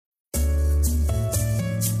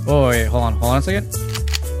Oh, wait, hold on a second.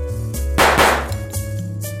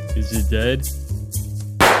 Is he dead?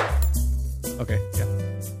 Okay, yeah.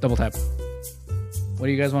 Double tap. What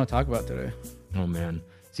do you guys want to talk about today? Oh man.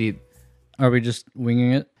 See, Are we just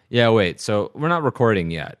winging it? yeah, wait. So we're not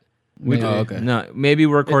recording yet. Maybe. Oh, okay. No, maybe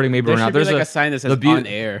we're recording, maybe There we're not. should be like a sign that says on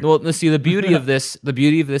air. Well, let's see. The beauty of this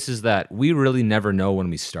is that we really never know when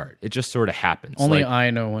we start. It just sort of happens. Only Like, I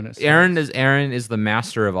know when it's. Aaron is the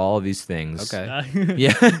master of all of these things. Okay.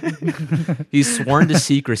 Yeah. He's sworn to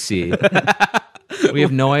secrecy. We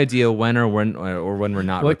have no idea when when we're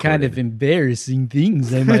not. What kind of embarrassing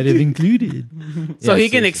things I might have included? So Yeah, he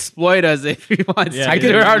can seriously. exploit us if he wants. Yeah, to. I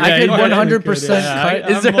could yeah, 100% yeah.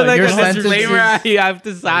 cut. Is there I'm like your a disclaimer sentences- you have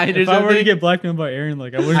to sign or If I were to something? get blackmailed by Aaron,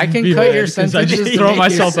 like I wouldn't. I can be cut mad your 'cause I sentences just to throw make you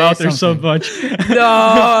myself say out there so something. much.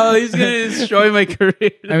 No, he's gonna destroy my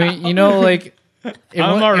career. I mean, you know, like it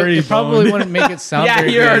I'm already it probably boned. wouldn't make it sound Yeah,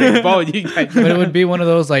 very you're good, already bold. You guys. but it would be one of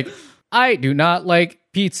those like I do not like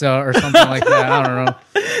pizza or something like that. I don't know.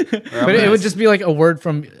 But it would just be like a word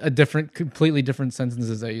from a completely different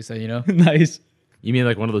sentences that you say, you know? Nice. You mean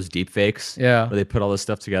like one of those deep fakes? Yeah. Where they put all this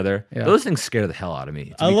stuff together? Yeah. Those things scare the hell out of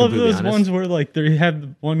me. to I be love completely those honest. ones where like they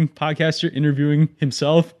have one podcaster interviewing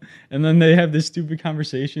himself, and then they have this stupid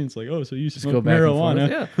conversation. It's like, oh, so you go smoke back and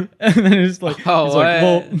marijuana? forth. And then it's like, Oh, it's like,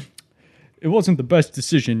 well, what? it wasn't the best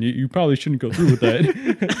decision. You probably shouldn't go through with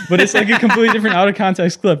that. But it's like a completely different out of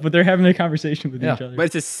context clip. But they're having a conversation with Yeah. each other. But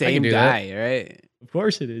it's the same do that. guy, right? Of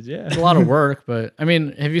course it is. Yeah. It's a lot of work, but I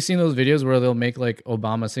mean, have you seen those videos where they'll make like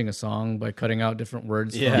Obama sing a song by cutting out different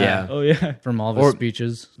words Yeah. Yeah. Oh yeah. from all of his Or-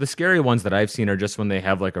 speeches? The scary ones that I've seen are just when they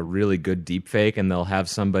have like a really good deep fake and they'll have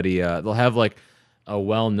somebody, they'll have like a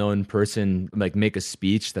well-known person like make a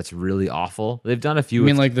speech that's really awful. They've done a few. You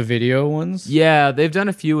mean with, like the video ones? yeah, they've done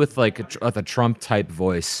a few with like a Trump type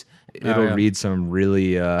voice. It'll yeah. read some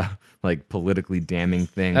really like politically damning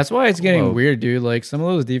thing. That's why it's getting Whoa. weird, dude. Like some of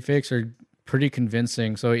those deepfakes are pretty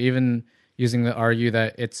convincing. So even using the argue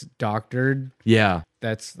that it's doctored, yeah,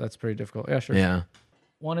 that's pretty difficult. Yeah, sure. yeah.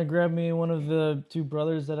 Want to grab me one of the two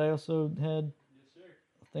brothers that I also had? Yes, sir.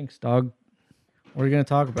 Thanks, dog. What are we gonna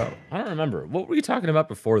talk about? I don't remember. What were you talking about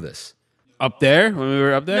before this? Up there when we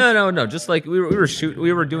were up there. No. Just like we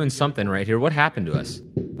were doing something right here. What happened to us?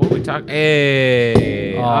 What were we talking?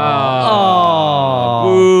 Hey. Oh,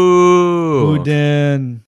 Ooh.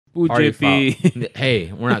 Boudin. Party UJP. foul.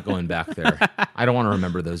 Hey, we're not going back there. I don't want to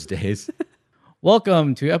remember those days.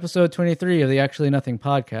 Welcome to episode 23 of the Actually Nothing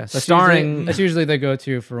podcast. That's usually the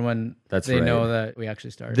go-to for when That's they right. know that we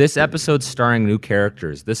actually started. This episode's starring new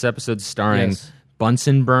characters. This episode's starring Yes.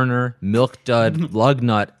 Bunsen Burner, Milk Dud,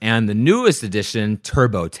 Lugnut, and the newest edition,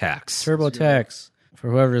 TurboTax. TurboTax.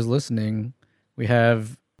 For whoever is listening, we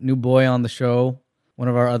have new boy on the show. One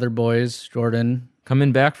of our other boys, Jordan,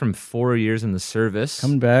 Coming back from 4 years in the service.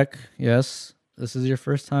 coming back. Yes, this is your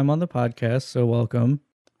first time on the podcast, so welcome.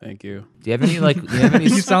 Thank you. Do you have any like? Do you have any?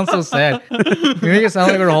 You sound so sad. You make it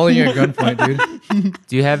sound like we're holding you at gunpoint, dude.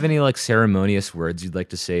 Do you have any like ceremonious words you'd like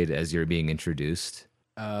to say as you're being introduced?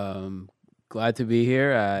 Glad to be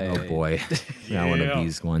here. Oh boy, not one of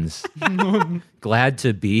these ones. Glad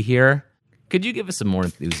to be here. Could you give us some more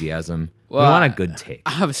enthusiasm? Well, we want a good take.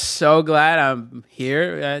 I'm so glad I'm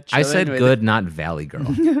here. I chilling said with- good, not Valley Girl.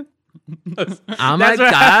 Oh my That's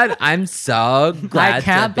what God, I'm so glad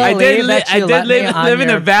can't to be. I believe did, that you let me on live in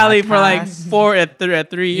your a valley for like podcast.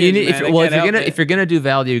 3 You years. need, man. I can't help if you're gonna do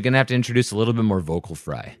Valley, you're gonna have to introduce a little bit more vocal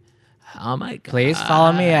fry. Oh my God. Please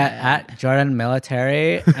follow me at Jordan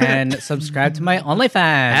Military and subscribe to my OnlyFans.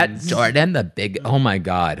 At Jordan the big. Oh my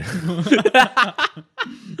God.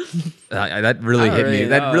 That really I hit don't me. really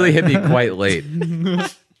That know. really hit me quite late.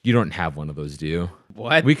 You don't have one of those, do you?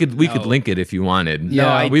 What? We could No. link it if you wanted. No,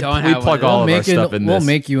 I we don't we have plug one. all of our stuff in we'll this.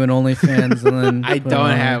 make you an OnlyFans and then I put don't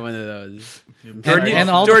on- have one of those. Jordan, And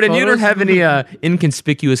all the Jordan, you don't photos- have any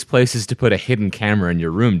inconspicuous places to put a hidden camera in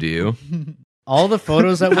your room, do you? All the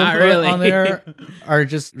photos that we Not put really. on there are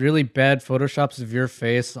just really bad photoshops of your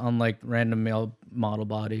face on like random male model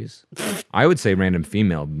bodies. I would say random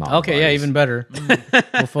female model Okay, yeah, bodies. even better.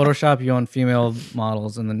 We'll Photoshop you on female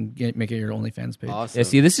models and then make it your OnlyFans page. Awesome. Yeah,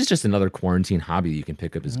 see, this is just another quarantine hobby you can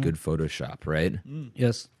pick up as good Photoshop, right?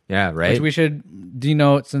 Yes. Yeah, right? Which we should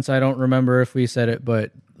denote, since I don't remember if we said it,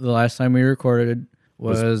 but the last time we recorded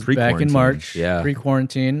was back in pre-quarantine. March, Yeah.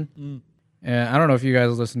 pre-quarantine. And I don't know if you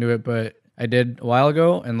guys listened to it, but I did a while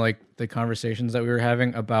ago, and like the conversations that we were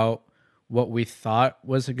having about what we thought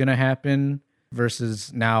was going to happen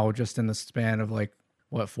versus now, just in the span of like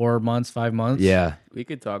what 4 months, 5 months. Yeah. We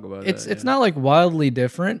could talk about It's that. it's not like wildly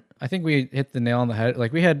different. I think we hit the nail on the head.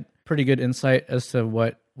 Like we had pretty good insight as to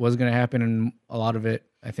what was going to happen, and a lot of it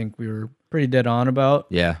I think we were pretty dead on about.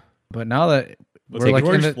 Yeah. But now that But we're the like in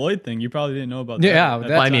George the, Floyd thing, you probably didn't know about. Yeah, that.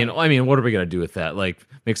 that's- I mean, what are we gonna do with that? Like,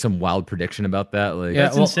 make some wild prediction about that? Like, Yeah,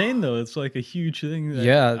 That's well- insane, though. It's like a huge thing. That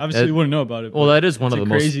Yeah, obviously you wouldn't know about it. well, but that is one it's of a the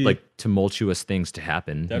crazy, most like tumultuous things to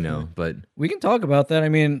happen, you know. Definitely. But we can talk about that. I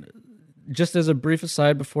mean, just as a brief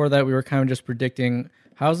aside before that, we were kind of just predicting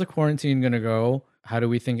how's the quarantine going to go? How do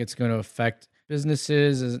we think it's going to affect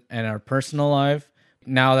businesses and our personal life?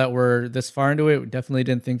 Now that we're this far into it, we definitely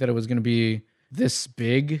didn't think that it was going to be this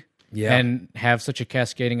big and have such a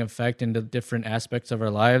cascading effect into different aspects of our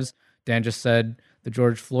lives. Dan just said the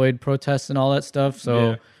George Floyd protests and all that stuff. So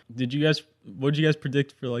Yeah. What did you guys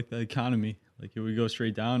predict for like the economy? Like, it would go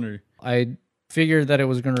straight down, or I figured that it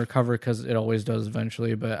was going to recover because it always does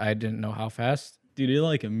eventually, but I didn't know how fast. dude, it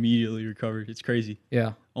like immediately recovered. It's crazy,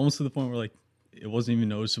 Yeah. almost to the point where like it wasn't even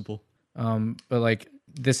noticeable. But like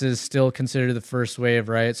this is still considered the first wave,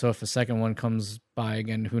 right? So if a second one comes by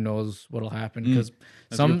again, who knows what'll happen? Because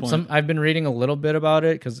that's a good point. some I've been reading a little bit about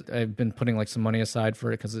it because I've been putting like some money aside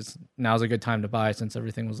for it because it's now's a good time to buy since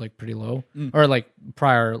everything was like pretty low or like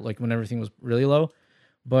prior, like when everything was really low.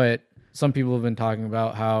 But some people have been talking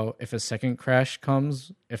about how if a second crash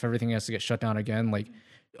comes, if everything has to get shut down again, like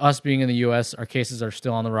us being in the US, our cases are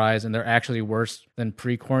still on the rise and they're actually worse than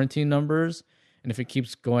pre-quarantine numbers. And if it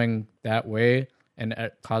keeps going that way and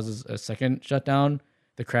it causes a second shutdown,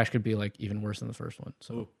 the crash could be like even worse than the first one.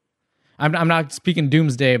 So I'm not speaking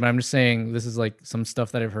doomsday, but I'm just saying this is like some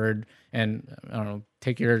stuff that I've heard, and I don't know,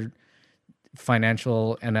 take your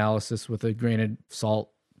financial analysis with a grain of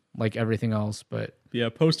salt, like everything else. But Yeah,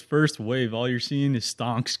 post first wave, all you're seeing is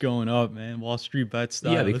stonks going up, man. Wall Street bet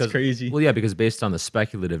style. yeah, because That's crazy. Well, yeah, because based on the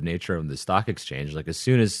speculative nature of the stock exchange, like as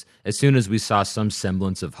soon as we saw some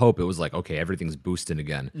semblance of hope, it was like, okay, everything's boosting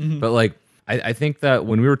again. But like, I think that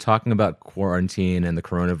when we were talking about quarantine and the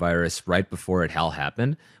coronavirus right before it all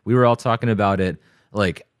happened, we were all talking about it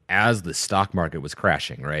like as the stock market was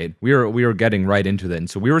crashing, right? We were getting right into that, and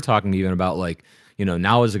so we were talking even about like, you know,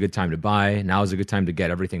 now is a good time to buy. Now is a good time to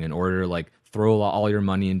get everything in order. Like, throw all your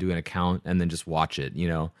money into an account and then just watch it, you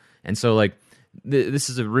know? And so, like, this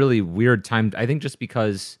is a really weird time. I think just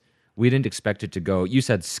because we didn't expect it to go, you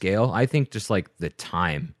said scale. I think just like the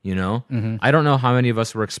time, you know? I don't know how many of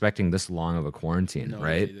us were expecting this long of a quarantine,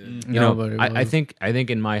 right? You Nobody know, I was. think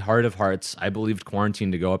in my heart of hearts, I believed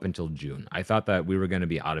quarantine to go up until June. I thought that we were going to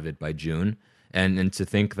be out of it by June. And to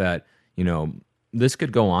think that, you know, this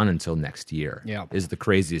could go on until next year is the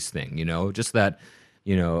craziest thing, you know? Just that,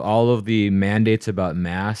 you know, all of the mandates about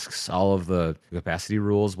masks, all of the capacity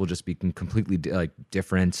rules will just be completely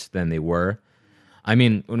different than they were. I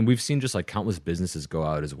mean, when we've seen just like countless businesses go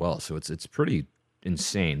out as well, so it's pretty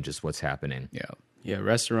insane just what's happening. Yeah,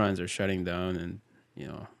 restaurants are shutting down, and you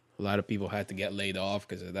know, a lot of people had to get laid off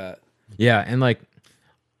because of that. Yeah, and like,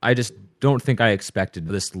 I just don't think I expected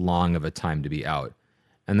this long of a time to be out.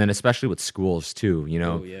 And then especially with schools too, you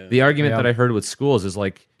know, Oh, yeah. the argument that I heard with schools is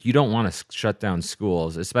like, you don't want to shut down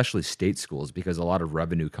schools, especially state schools, because a lot of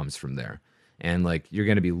revenue comes from there. And like, you're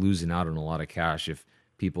going to be losing out on a lot of cash if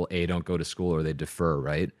people don't go to school or they defer,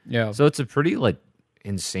 right? Yeah. So it's a pretty like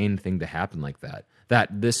insane thing to happen like that,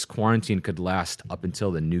 that this quarantine could last up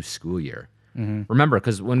until the new school year. Remember,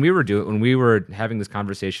 because when we were having this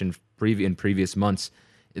conversation in previous months,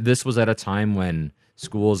 this was at a time when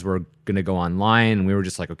schools were going to go online, and we were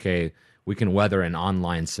just like, okay, we can weather an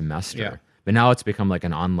online semester. Yeah. But now it's become like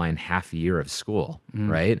an online half year of school,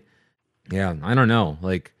 right? Yeah, I don't know.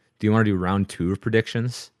 Like, do you want to do round 2 of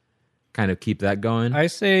predictions? Kind of keep that going? I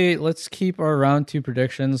say let's keep our round 2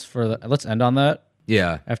 predictions let's end on that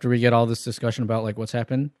Yeah. after we get all this discussion about like what's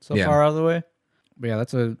happened so Yeah. far out of the way. But yeah,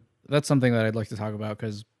 that's something that I'd like to talk about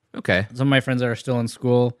because Okay. some of my friends that are still in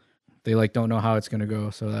school, they like don't know how it's going to go.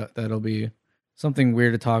 So that'll be something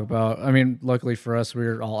weird to talk about. I mean, luckily for us,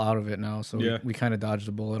 we're all out of it now. So Yeah. we kind of dodged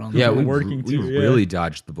a bullet on Yeah, that. we working we too, yeah. really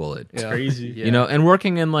dodged the bullet. It's crazy. Yeah. You know, and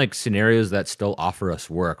working in like scenarios that still offer us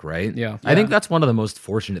work, right? Yeah. I think that's one of the most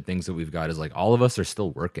fortunate things that we've got is like all of us are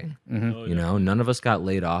still working. Oh, You know, none of us got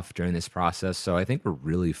laid off during this process. So I think we're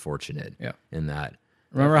really fortunate Yeah. in that.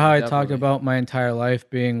 Remember how I talked Definitely. about my entire life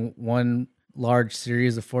being one large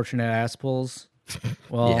series of fortunate ass pulls?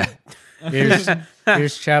 Well,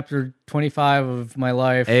 here's chapter 25 of my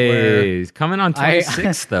life. where Hey, coming on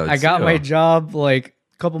 26 though. I got too. my job like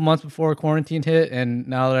a couple months before quarantine hit, and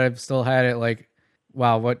now that I've still had it, like,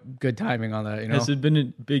 wow, what good timing on that, you know? Has it been a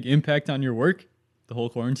big impact on your work? The whole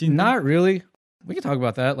quarantine? Not really. We can talk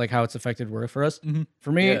about that, like how it's affected work for us.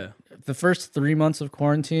 For me, Yeah. the first 3 months of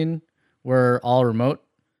quarantine were all remote.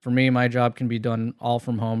 For me, my job can be done all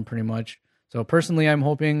from home pretty much. So personally, I'm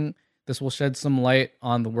hoping this will shed some light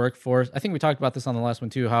on the workforce. I think we talked about this on the last one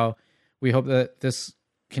too, how we hope that this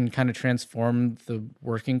can kind of transform the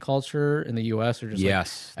working culture in the US or just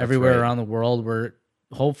Yes, that's everywhere right. around the world, where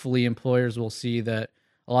hopefully employers will see that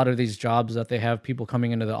a lot of these jobs that they have people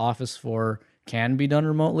coming into the office for can be done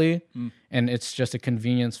remotely. And it's just a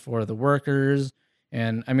convenience for the workers.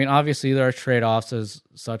 And I mean, obviously there are trade-offs as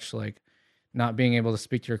such, like not being able to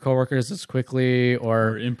speak to your coworkers as quickly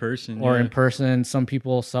Or in person. or yeah. in person. Some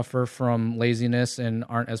people suffer from laziness and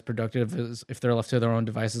aren't as productive as if they're left to their own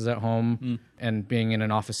devices at home. And being in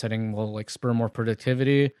an office setting will like spur more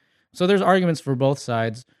productivity. So there's arguments for both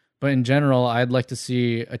sides, but in general, I'd like to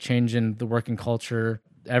see a change in the working culture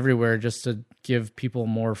everywhere, just to give people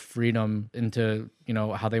more freedom into, you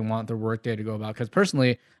know, how they want their workday to go about. Because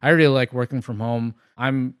personally, I really like working from home.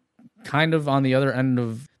 I'm kind of on the other end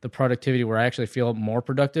of the productivity where I actually feel more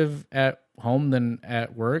productive at home than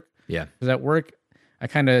at work. Yeah. Because at work, I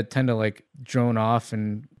kind of tend to like drone off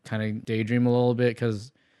and kind of daydream a little bit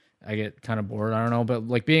because I get kind of bored. I don't know. But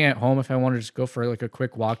like being at home, if I want to just go for like a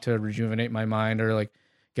quick walk to rejuvenate my mind or like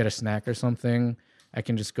get a snack or something, I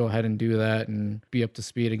can just go ahead and do that and be up to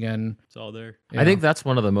speed again. It's all there. I think that's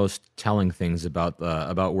one of the most telling things about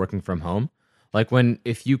working from home. Like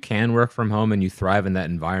if you can work from home and you thrive in that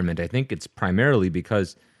environment, I think it's primarily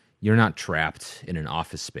because you're not trapped in an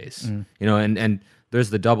office space. You know, and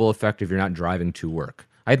there's the double effect if you're not driving to work.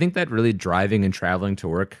 I think that really driving and traveling to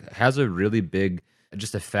work has a really big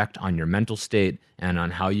just effect on your mental state and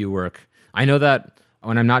on how you work. I know that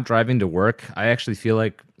when I'm not driving to work, I actually feel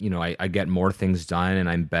like, you know, I get more things done and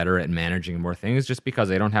I'm better at managing more things just because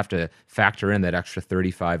I don't have to factor in that extra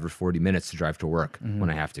 35 or 40 minutes to drive to work when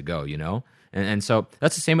I have to go, you know? And so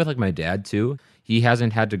that's the same with like my dad too. He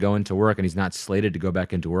hasn't had to go into work and he's not slated to go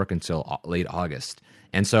back into work until late August.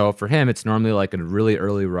 And so for him, it's normally like a really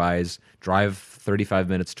early rise, drive 35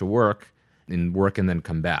 minutes to work and then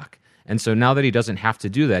come back. And so now that he doesn't have to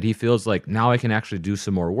do that, he feels like now I can actually do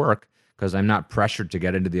some more work because I'm not pressured to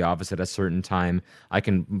get into the office at a certain time. I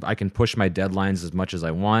can push my deadlines as much as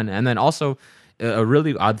I want. And then also a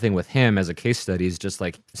really odd thing with him as a case study is just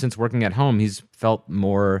like since working at home, he's felt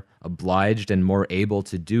more obliged and more able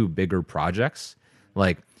to do bigger projects,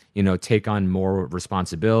 like, you know, take on more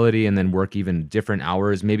responsibility and then work even different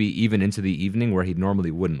hours, maybe even into the evening where he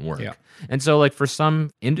normally wouldn't work. Yeah. And so like for some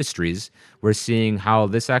industries, we're seeing how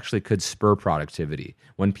this actually could spur productivity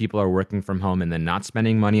when people are working from home and then not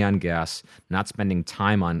spending money on gas, not spending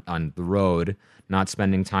time on the road, not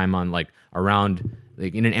spending time on like around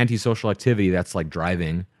like in an antisocial activity that's like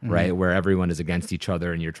driving, right? Where everyone is against each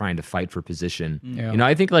other and you're trying to fight for position. Yeah. You know,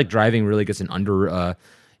 I think like driving really gets an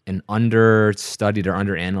understudied or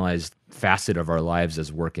underanalyzed facet of our lives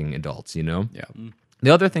as working adults, you know? Yeah. The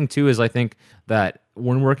other thing too is I think that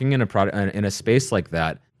when working in a space like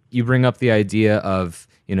that, you bring up the idea of,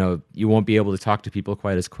 you know, you won't be able to talk to people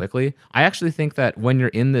quite as quickly. I actually think that when you're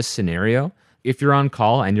in this scenario, if you're on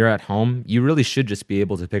call and you're at home, you really should just be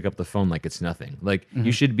able to pick up the phone like it's nothing. Like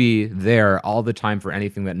you should be there all the time for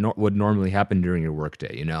anything that would normally happen during your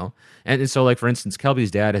workday, you know? And so like, for instance,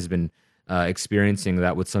 Kelby's dad has been experiencing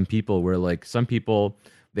that with some people where like some people,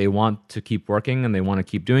 they want to keep working and they want to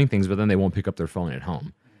keep doing things, but then they won't pick up their phone at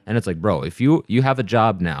home. And it's like, bro, if you have a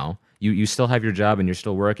job now, you still have your job and you're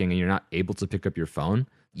still working and you're not able to pick up your phone,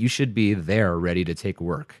 you should be there ready to take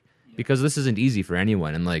work because this isn't easy for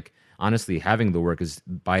anyone. And like, honestly, having the work is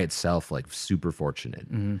by itself like super fortunate.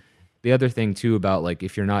 The other thing too about like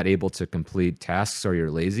if you're not able to complete tasks or you're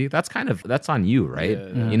lazy, that's on you, right?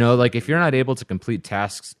 You know, like if you're not able to complete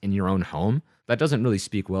tasks in your own home, that doesn't really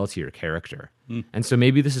speak well to your character. And so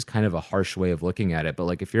maybe this is kind of a harsh way of looking at it, but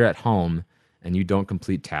like if you're at home and you don't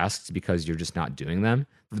complete tasks because you're just not doing them,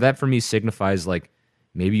 that for me signifies like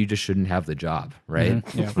maybe you just shouldn't have the job, right?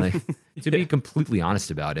 Like, to be completely honest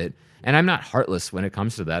about it. And I'm not heartless when it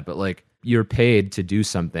comes to that, but like you're paid to do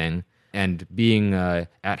something, and being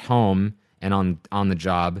at home and on the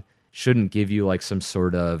job shouldn't give you like some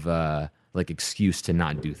sort of like excuse to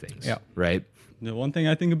not do things, right? The one thing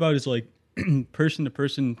I think about is like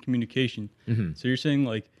person-to-person communication. So you're saying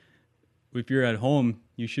like if you're at home,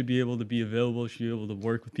 you should be able to be available, you should be able to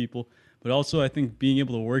work with people. But also I think being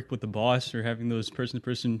able to work with the boss or having those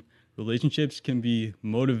person-to-person relationships can be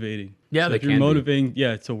motivating. Yeah, so they if you're can be.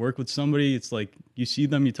 motivating, to work with somebody, it's like you see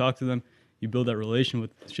them, you talk to them, you build that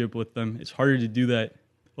relationship with them. It's harder to do that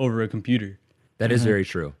over a computer. That is very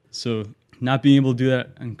true. So not being able to do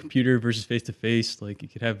that on computer versus face-to-face, like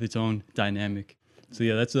it could have its own dynamic. So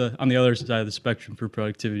yeah, that's on the other side of the spectrum for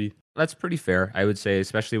productivity. That's pretty fair, I would say,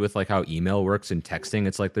 especially with like how email works and texting.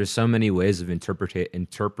 It's like there's so many ways of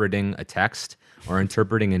interpreting a text or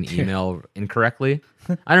interpreting an email incorrectly.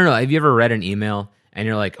 I don't know. Have you ever read an email and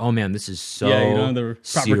you're like, oh man, this is so the proper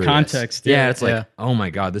serious. context. Yeah, it's like, Yeah. oh my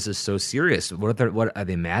god, this is so serious. What are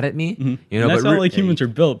they mad at me? Mm-hmm. You know, And that's but how like humans are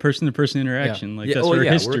built, person to person interaction. Like that's our we're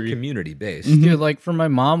history. community based. Dude, like for my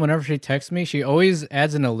mom, whenever she texts me, she always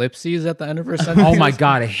adds an ellipses at the end of her sentence. Oh my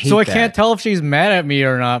god, I hate So I that. can't tell if she's mad at me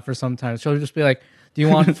or not for sometimes. She'll just be like, do you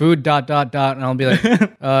want food, ... And I'll be like,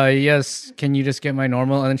 yes, can you just get my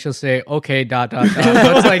normal? And then she'll say, okay, ... So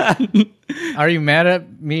it's like, are you mad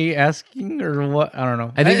at me asking or what? I don't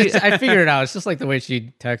know. I think I figured it out. It's just like the way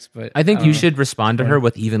she texts, but I think you should respond to her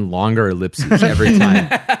with even longer ellipses every time,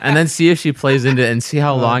 and then see if she plays into it and see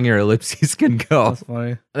how long your ellipses can go. it's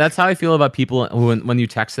funny. That's how I feel about people when you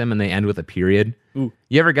text them and they end with a period. Ooh.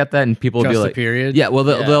 You ever get that? And people will be Just a like, period? Yeah, well,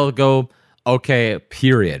 they'll go, okay,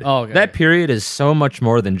 period. Oh, okay. That period is so much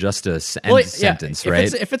more than just a sentence, if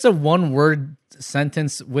right? If it's a one word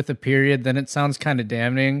sentence with a period, then it sounds kind of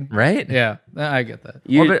damning. Right? Yeah, I get that.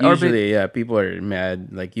 Usually, yeah, people are mad.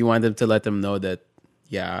 Like you want them to let them know that,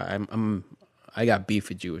 yeah, I got beef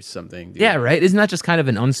with you or something. Dude. Yeah, right. Isn't that just kind of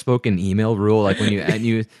an unspoken email rule? Like when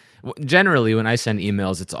you generally when I send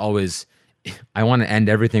emails, it's always I want to end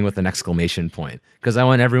everything with an exclamation point because I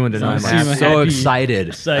want everyone to know I'm seem so happy,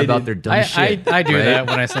 excited about their dumb shit. I do right? that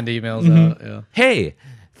when I send emails out. Yeah. Hey,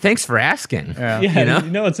 thanks for asking. Yeah. Yeah, You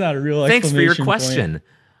know? it's not a real. Thanks for your exclamation point. question.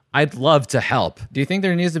 I'd love to help. Do you think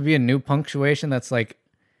there needs to be a new punctuation that's like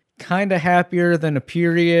kind of happier than a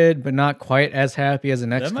period, but not quite as happy as an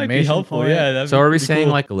That exclamation might be helpful. point? Yeah. that'd So be are we pretty saying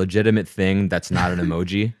cool. like a legitimate thing that's not an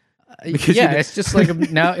emoji? Yeah, it's just like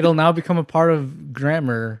now it'll now become a part of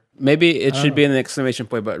grammar. Maybe it should be an exclamation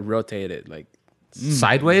point, but rotate it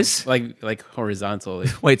Sideways? like horizontally.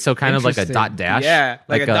 Wait, so kind of like a Interesting. dot dash? Yeah,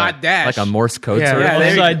 like a dot dash. Like a Morse code Yeah. sort Yeah, of there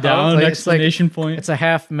thing? you upside go. down Like, exclamation point? It's a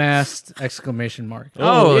half-mast exclamation mark.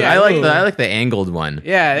 Oh, yeah, I like ooh. the angled one.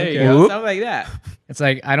 Yeah, there you Okay. go. Whoop. Something like that. It's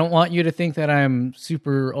like I don't want you to think that I'm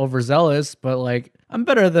super overzealous, but like I'm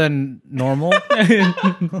better than normal.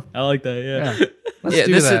 I like that. Yeah. Yeah. Let's Yeah,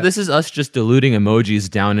 do this that. is this is us just diluting emojis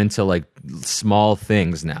down into like small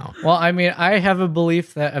things now. Well, I mean, I have a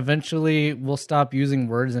belief that eventually we'll stop using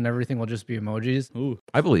words and everything will just be emojis. Ooh.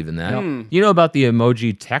 I believe in that. You know about the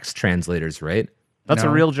emoji text translators, right? That's a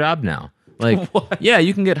No. real job now. Like, yeah,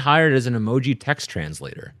 you can get hired as an emoji text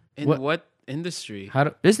translator. In What- what industry? How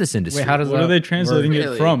do Business industry. wait? How does What that are they translating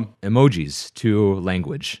Really? it from? emojis to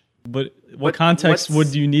language? But what context what's-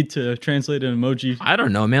 would you need to translate an emoji? I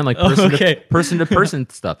don't know, man. Like Oh, person okay. to person to person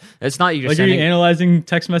stuff. It's not you're Like, are sending. you analyzing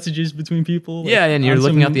text messages between people? Yeah, and you're on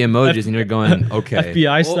looking some at the emojis and you're going, okay.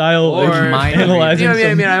 FBI style, or like, mind analyzing You know,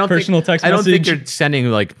 some I don't personal think, text I don't message. think you're sending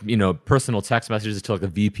like personal text messages to like a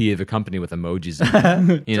VP of a company with emojis. In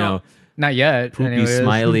it. You know, not yet? poopy, anyways.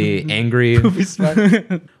 smiley, angry.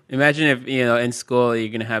 Imagine if in school you're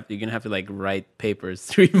gonna have to like write papers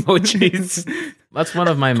through emojis. That's one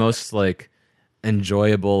of my most like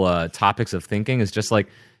enjoyable topics of thinking. Is just like,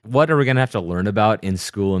 what are we gonna have to learn about in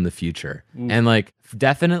school in the future? And like,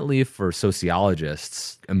 definitely for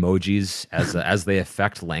sociologists, emojis as they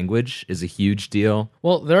affect language is a huge deal.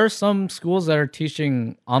 Well, there are some schools that are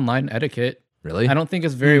teaching online etiquette. Really? I don't think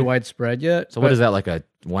it's very widespread yet. So what but is that, like a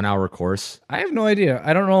 1 hour course? I have no idea.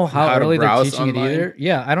 I don't know how How to early they're browse teaching online? it either.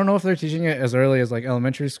 Yeah, I don't know if they're teaching it as early as like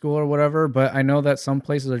elementary school or whatever, but I know that some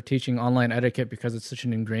places are teaching online etiquette because it's such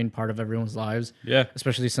an ingrained part of everyone's lives. Yeah.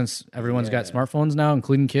 Especially since everyone's got smartphones now,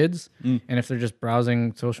 including kids. And if they're just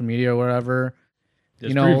browsing social media or whatever, It's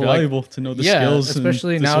you know, pretty like- valuable to know the yeah, skills,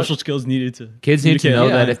 especially and the now- social skills needed to Kids need to communicate.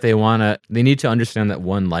 know Yeah. that if they want to, they need to understand that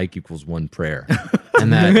one like equals one prayer,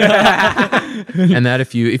 and that and that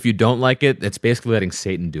if you don't like it, it's basically letting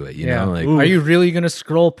Satan do it. You know, like are you really gonna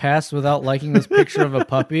scroll past without liking this picture of a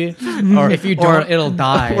puppy? Or if you don't, it'll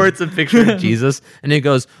die. or it's a picture of Jesus, and it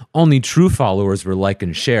goes, "Only true followers will like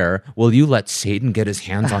and share. Will you let Satan get his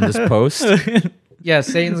hands on this post?" Yeah,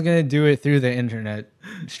 Satan's gonna do it through the internet.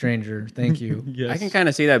 Stranger, thank you. Yes. I can kind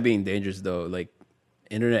of see that being dangerous though, like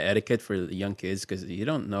internet etiquette for the young kids because you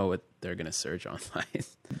don't know what they're gonna search online.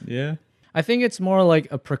 Yeah. I think it's more like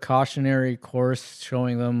a precautionary course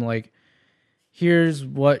showing them like here's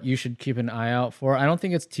what you should keep an eye out for. I don't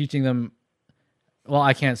think it's teaching them. Well,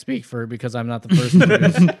 I can't speak for it because I'm not the person.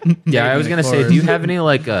 Who's Yeah, I was taking gonna the say, do you course. have any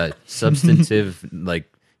like substantive like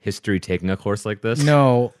history taking a course like this?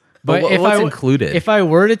 No, But what's included? If I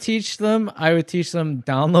were to teach them, I would teach them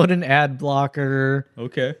download an ad blocker,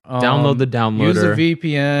 Okay. Download the use a downloader.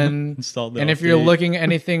 VPN, Install the and if you're update. looking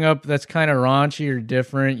anything up that's kind of raunchy or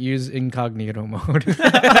different, use incognito mode.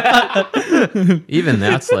 Even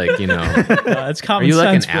that's like, It's are common you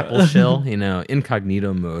like sense, an bro. Apple shell?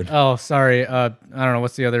 Incognito mode. Oh, sorry. I don't know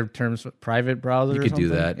what's the other terms. Private browser. You or could do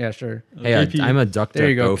something? that. Yeah, sure. Hey, AP. I'm a There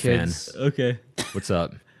you go, DuckDuckGo fan. kids. Okay. What's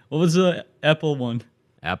up? What was the Apple one?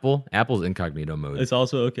 Apple? Apple's incognito mode. It's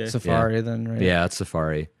also okay. Safari, then, right? Yeah, it's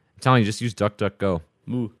Safari. I'm telling you, just use DuckDuckGo.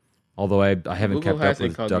 Ooh. Although I haven't Google kept up has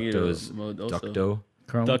with incognito Duckdo's mode also. Duckdo.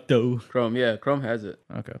 Chrome. Ducto. Chrome, yeah, Chrome has it.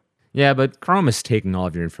 Okay. Yeah, but Chrome is taking all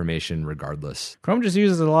of your information regardless. Chrome just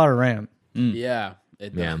uses a lot of RAM. Yeah,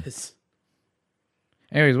 it Yeah. does.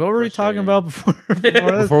 Anyways, what were we talking Frustrating. about before?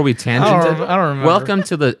 before this? Before we tangented, I don't remember. welcome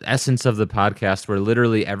to the essence of the podcast where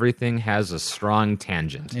literally everything has a strong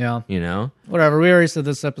tangent. Yeah. You know? Whatever. We already said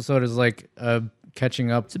this episode is like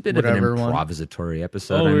catching up. It's a bit whatever of an one. improvisatory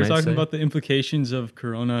episode. Oh, I we were might talking say. about the implications of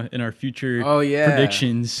Corona in our future Oh, yeah.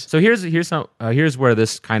 predictions. So here's where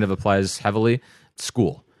this kind of applies heavily: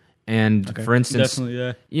 school. And for instance,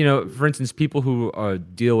 Definitely, yeah. for instance, people who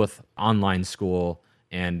deal with online school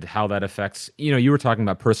and how that affects, you were talking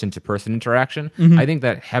about person-to-person interaction. I think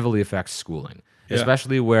that heavily affects schooling, Yeah.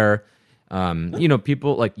 especially where,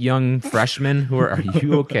 people like young freshmen who are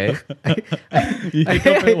you okay? You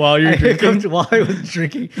hiccup it while you're I drinking. hiccuped while I was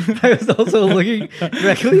drinking. I was also looking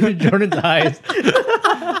directly into Jordan's eyes.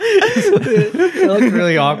 It looked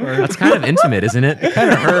really awkward. That's kind of intimate, isn't it? It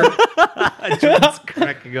kind of hurt. Jordan's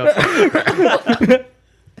cracking up.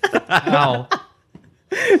 Ow.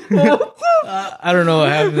 I don't know what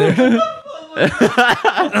happened there.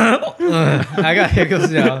 I got hiccups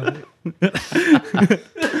now.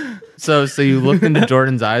 So you looked into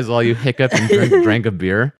Jordan's eyes while you hiccup and drank a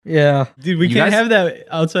beer. Yeah. Dude, we You can't guys- have that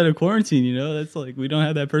outside of quarantine, That's like we don't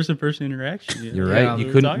have that person-to-person interaction. You're Yeah, right. we You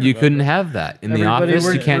were couldn't. talking You about couldn't that. have that in the Everybody, office.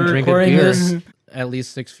 we're- You can't we're drink a recording beer. this at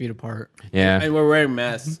least 6 feet apart. Yeah. And we're wearing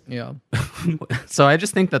masks. Yeah. So I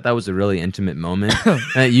just think that was a really intimate moment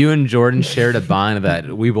that you and Jordan shared a bond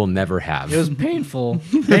that we will never have. It was painful.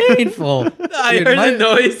 Painful. I Dude, heard my- the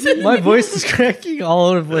noise. My voice is cracking all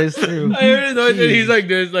over the place, too. I heard the noise, and he's like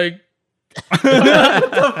this, like.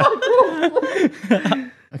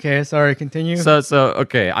 Okay, sorry, continue. So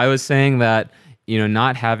okay, I was saying that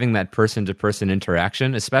not having that person-to-person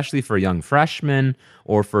interaction, especially for young freshmen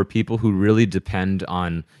or for people who really depend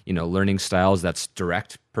on learning styles that's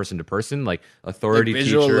direct person-to-person, like authority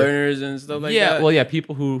visual teacher. learners and stuff like that. Well, yeah,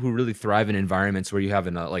 people who really thrive in environments where you have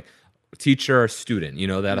like teacher or student,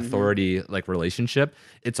 that authority like relationship.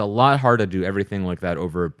 It's a lot harder to do everything like that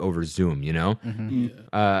over Zoom.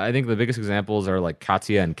 I think the biggest examples are like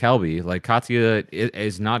Katya and Kelby. Like Katya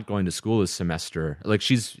is not going to school this semester. Like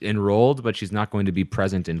she's enrolled, but she's not going to be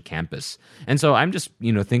present in campus. And so I'm just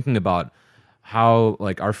thinking about how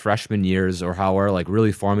like our freshman years or how our like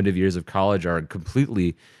really formative years of college are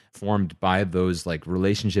completely formed by those like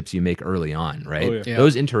relationships you make early on, right? Oh, yeah. Yeah.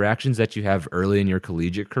 Those interactions that you have early in your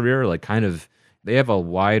collegiate career, like kind of, they have a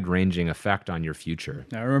wide-ranging effect on your future.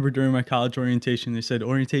 I remember during my college orientation, they said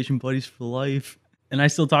orientation buddies for life. And I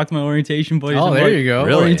still talk to my orientation buddies. Oh, I'm there like, you go.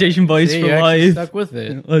 Really? Orientation buddies See, for you actually life. stuck with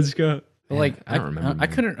it. Let's go. But like, I don't remember I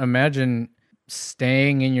mine. couldn't imagine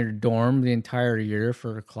staying in your dorm the entire year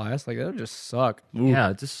for a class. Like that would just suck. Yeah,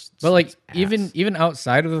 it just. But like sucks ass. even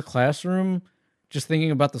outside of the classroom, just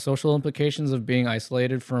thinking about the social implications of being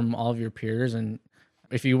isolated from all of your peers, and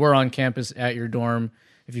if you were on campus at your dorm,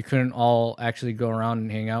 if you couldn't all actually go around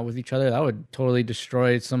and hang out with each other, that would totally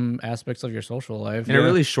destroy some aspects of your social life. And it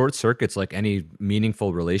really short circuits like any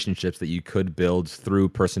meaningful relationships that you could build through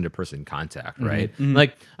person to person contact, right?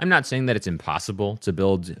 Like, I'm not saying that it's impossible to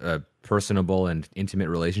build personable and intimate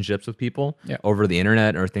relationships with people over the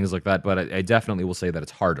internet or things like that, but I definitely will say that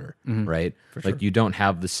it's harder, right? Like, you don't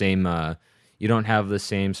have the same. You don't have the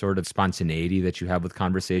same sort of spontaneity that you have with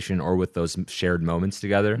conversation or with those shared moments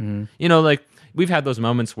together. Like we've had those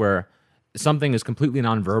moments where something is completely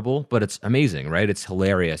nonverbal, but it's amazing, right? It's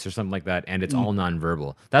hilarious or something like that, and it's all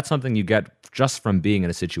nonverbal. That's something you get just from being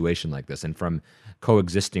in a situation like this and from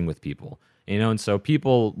coexisting with people. And so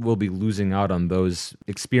people will be losing out on those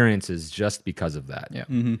experiences just because of that. Yeah.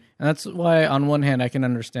 And that's why, on one hand, I can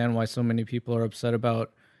understand why so many people are upset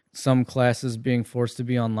about some classes being forced to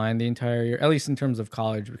be online the entire year, at least in terms of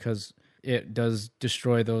college, because it does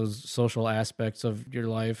destroy those social aspects of your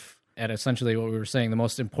life at essentially what we were saying, the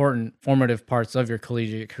most important formative parts of your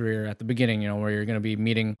collegiate career at the beginning, where you're going to be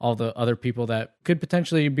meeting all the other people that could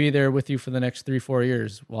potentially be there with you for the next 3-4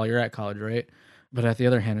 years while you're at college, right? But at the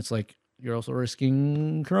other hand, it's like you're also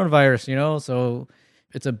risking coronavirus, so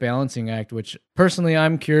it's a balancing act, which personally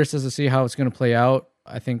I'm curious as to see how it's going to play out.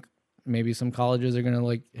 I think maybe some colleges are going to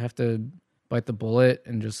like have to bite the bullet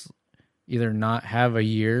and just either not have a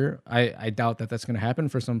year. I doubt that that's going to happen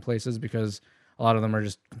for some places because a lot of them are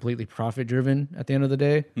just completely profit driven at the end of the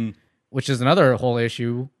day, which is another whole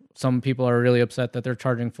issue. Some people are really upset that they're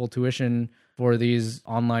charging full tuition for these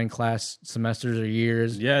online class semesters or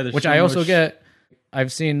years. Yeah, which I also get.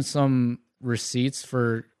 I've seen some receipts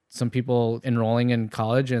for some people enrolling in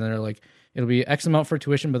college, and they're like, it'll be X amount for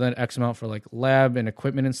tuition, but then X amount for like lab and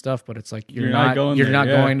equipment and stuff. But it's like you're not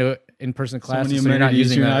going to in-person classes, so you're not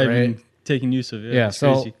using that, right? Taking use of it. Yeah,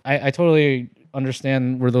 so I totally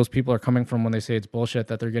understand where those people are coming from when they say it's bullshit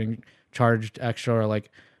that they're getting charged extra or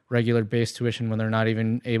like regular base tuition when they're not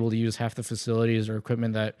even able to use half the facilities or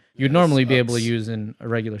equipment that you'd normally be able to use in a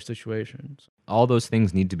regular situation. All those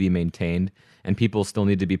things need to be maintained, and people still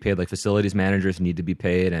need to be paid. Like facilities managers need to be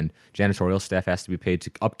paid, and janitorial staff has to be paid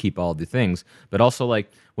to upkeep all the things. But also,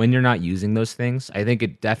 like when you're not using those things, I think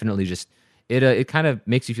it definitely just it kind of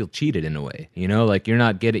makes you feel cheated in a way. You know, like you're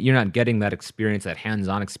not getting that experience, that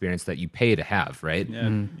hands-on experience that you pay to have, right?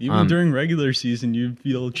 Yeah. Even during regular season, you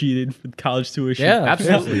feel cheated with college tuition. Yeah,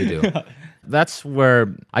 absolutely you do. That's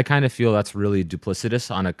where I kind of feel that's really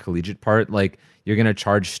duplicitous on a collegiate part. Like you're going to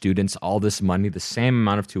charge students all this money, the same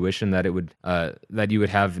amount of tuition that it would that you would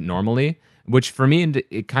have normally, which for me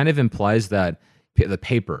it kind of implies that the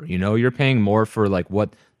paper, you know, you're paying more for like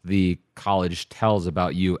what the college tells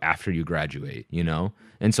about you after you graduate, you know?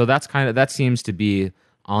 And so that seems to be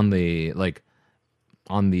on the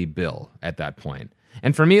bill at that point.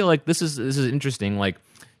 And for me, like this is interesting. Like,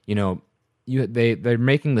 you know, they're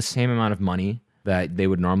making the same amount of money that they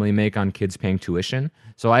would normally make on kids paying tuition.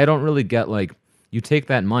 So I don't really get like you take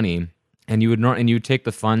that money and you take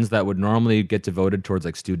the funds that would normally get devoted towards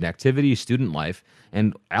like student activity, student life,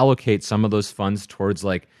 and allocate some of those funds towards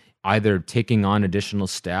like either taking on additional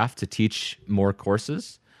staff to teach more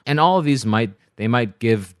courses. And all of these might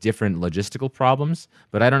give different logistical problems,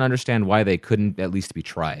 but I don't understand why they couldn't at least be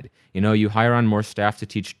tried. You know, you hire on more staff to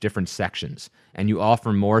teach different sections, and you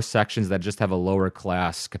offer more sections that just have a lower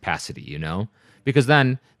class capacity, you know? Because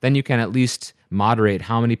then you can at least moderate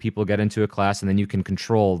how many people get into a class, and then you can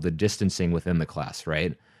control the distancing within the class,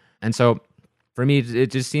 right? And so for me, it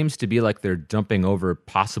just seems to be like they're dumping over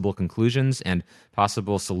possible conclusions and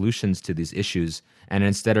possible solutions to these issues, and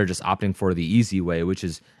instead are just opting for the easy way, which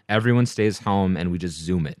is everyone stays home and we just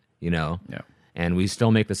Zoom it, you know? Yeah. And we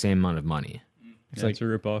still make the same amount of money. It's like a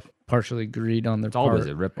ripoff. Partially greed on their It's part. always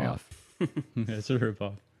a ripoff. Yeah, it's a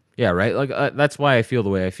ripoff. Yeah, right? Like that's why I feel the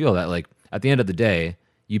way I feel, that like at the end of the day,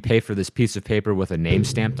 you pay for this piece of paper with a name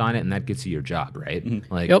stamped on it, and that gets you your job, right?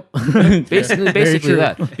 Like, Yep. basically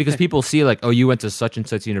that. Because people see like, oh, you went to such and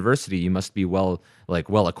such university, you must be well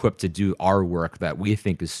equipped to do our work that we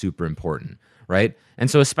think is super important, right? And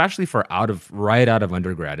so, especially for right out of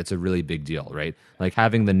undergrad, it's a really big deal, right? Like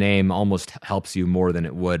having the name almost helps you more than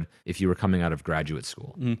it would if you were coming out of graduate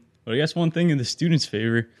school. But I guess one thing in the students'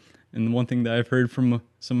 favor, and one thing that I've heard from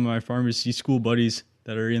some of my pharmacy school buddies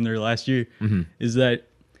that are in their last year, is that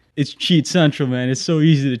it's cheat central, man. It's so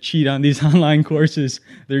easy to cheat on these online courses.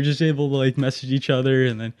 They're just able to like message each other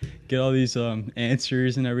and then get all these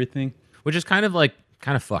answers and everything. Which is kind of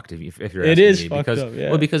fucked if you're asking it is me, fucked because up, yeah.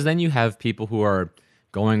 well, because then you have people who are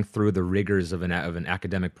going through the rigors of an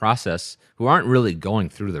academic process who aren't really going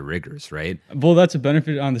through the rigors, right? Well, that's a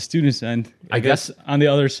benefit on the students' end. I guess on the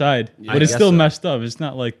other side, but it's still messed up. It's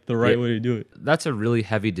not like the right way to do it. That's a really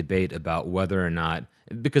heavy debate about whether or not,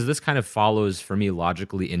 because this kind of follows for me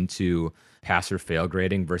logically into pass or fail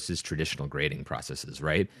grading versus traditional grading processes,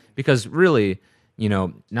 right? Because really, you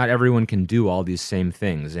know, not everyone can do all these same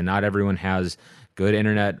things, and not everyone has good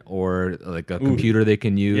internet or like a computer they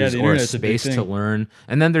can use or a space to learn.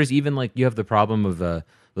 And then there's even like you have the problem of the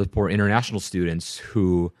poor international students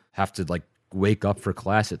who have to like wake up for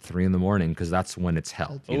class at 3 a.m. because that's when it's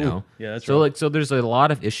held, you know? Yeah, that's so right. so there's a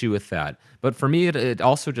lot of issue with that. But for me, it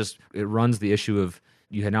also just it runs the issue of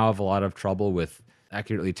you now have a lot of trouble with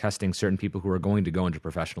accurately testing certain people who are going to go into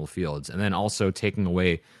professional fields, and then also taking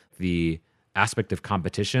away the aspect of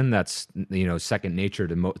competition that's, you know, second nature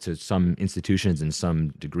to some institutions in some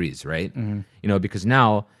degrees, right? You know, because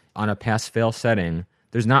now on a pass-fail setting,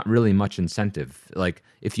 there's not really much incentive. Like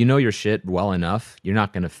if you know your shit well enough, you're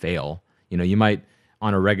not going to fail. You know, you might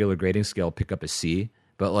on a regular grading scale pick up a C,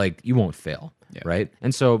 but like you won't fail, right?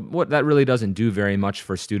 And so what that really doesn't do very much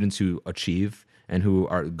for students who achieve and who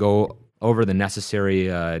go over the necessary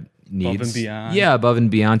needs, above and beyond. Yeah, above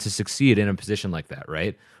and beyond to succeed in a position like that,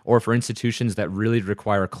 right? Or for institutions that really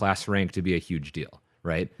require class rank to be a huge deal,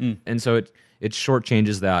 right? And so it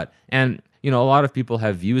shortchanges that. And a lot of people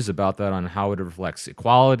have views about that on how it reflects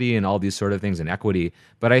equality and all these sort of things and equity.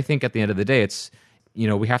 But I think at the end of the day, it's,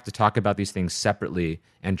 we have to talk about these things separately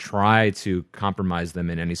and try to compromise them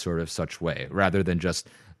in any sort of such way, rather than just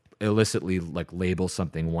illicitly like label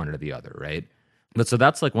something one or the other, right? But so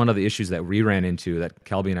that's like one of the issues that we ran into, that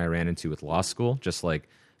Kelby and I ran into with law school, just like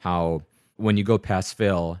how when you go pass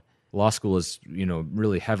fail, law school is,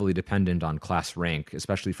 really heavily dependent on class rank,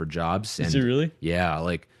 especially for jobs. Is it really? Yeah,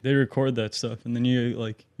 like They record that stuff, and then you're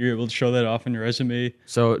able to show that off on your resume.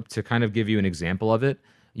 so to kind of give you an example of it,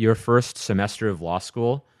 your first semester of law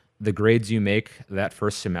school, the grades you make that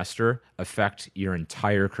first semester affect your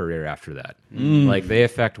entire career after that. Like they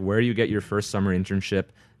affect where you get your first summer internship.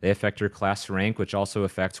 They affect your class rank, which also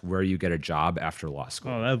affects where you get a job after law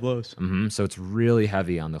school. Oh, that blows. So it's really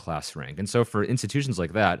heavy on the class rank. And so for institutions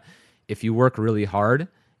like that, if you work really hard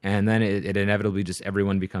and then it inevitably just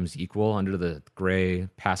everyone becomes equal under the gray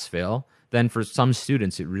pass-fail, then for some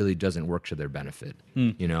students it really doesn't work to their benefit,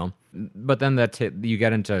 But then you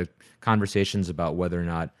get into conversations about whether or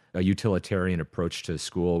not a utilitarian approach to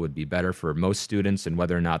school would be better for most students and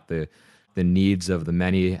whether or not the needs of the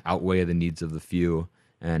many outweigh the needs of the few.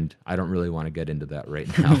 And I don't really want to get into that right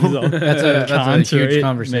now. That's a huge right?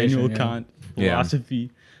 conversation. Manual yeah. Kant Yeah.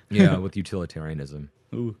 philosophy. Yeah, with utilitarianism.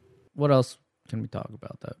 Ooh. What else can we talk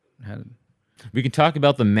about that had? We can talk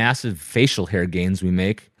about the massive facial hair gains we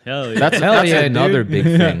make. Hell yeah. That's Hell yeah, another dude.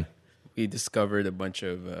 big thing. We discovered a bunch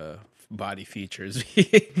of body features.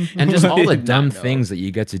 And just all the Did not dumb know. things that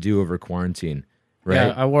you get to do over quarantine, right?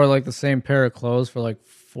 Yeah, I wore like the same pair of clothes for like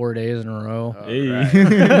 4 days in a row.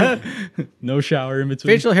 Hey. No shower in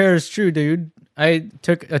between. Facial hair is true, dude. I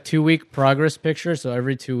took a 2-week progress picture, so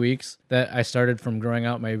every 2 weeks that I started from growing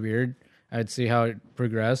out my beard, I'd see how it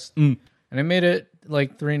progressed. And I made it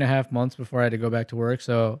like 3.5 months before I had to go back to work.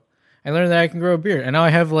 So I learned that I can grow a beard. And now I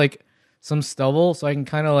have like some stubble, so I can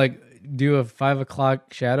kind of like do a 5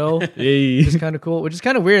 o'clock shadow, which Hey. is kind of cool, which is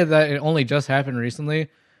kind of weird that it only just happened recently.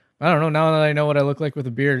 I don't know. Now that I know what I look like with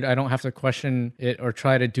a beard, I don't have to question it or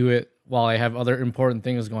try to do it while I have other important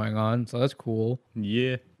things going on. So that's cool.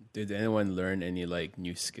 Yeah. Did anyone learn any like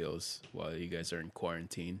new skills while you guys are in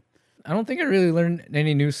quarantine? I don't think I really learned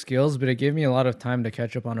any new skills, but it gave me a lot of time to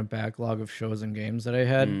catch up on a backlog of shows and games that I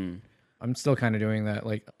had. I'm still kind of doing that.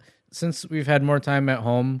 Like, since we've had more time at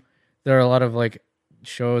home, there are a lot of like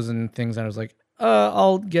shows and things that I was like,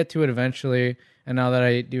 I'll get to it eventually. And now that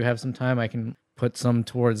I do have some time, I can put some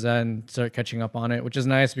towards that and start catching up on it, which is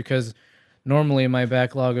nice because normally my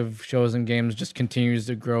backlog of shows and games just continues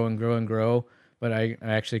to grow and grow and grow. But I'm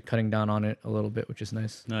actually cutting down on it a little bit, which is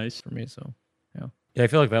nice Nice. for me. So, yeah. Yeah, I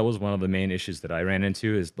feel like that was one of the main issues that I ran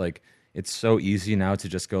into is like, it's so easy now to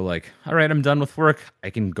just go like, all right, I'm done with work. I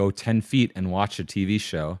can go 10 feet and watch a TV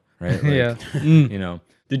show, right? Like, Yeah.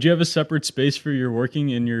 Did you have a separate space for your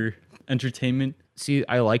working and your entertainment? See,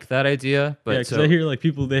 I like that idea, but Yeah, because I hear like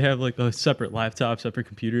people, they have like a separate laptop, separate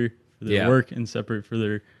computer for their Yeah. work and separate for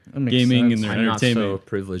their That makes gaming sense. and their I'm not so entertainment.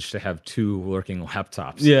 privileged to have 2 working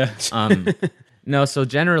laptops. Yeah. No, so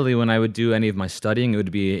generally when I would do any of my studying, it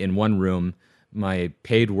would be in one room. My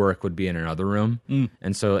paid work would be in another room.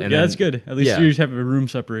 And so, and Yeah, then- that's good. At least yeah. you just have a room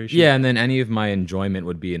separation. Yeah, and then any of my enjoyment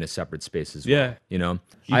would be in a separate space as well. Yeah. You know?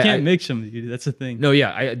 You can't make some, dude. That's the thing. No,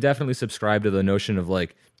 yeah, I definitely subscribe to the notion of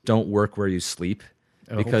like, don't work where you sleep.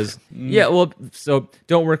 Because, yeah, well, so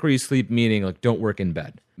don't work where you sleep, meaning like don't work in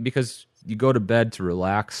bed. Because you go to bed to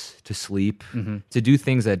relax, to sleep, to do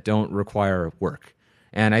things that don't require work.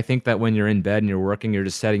 And I think that when you're in bed and you're working, you're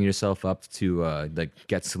just setting yourself up to like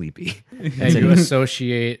get sleepy. And you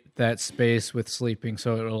associate that space with sleeping,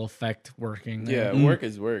 so it'll affect working. Yeah, work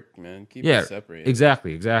is work, man. Keep Yeah, it separate.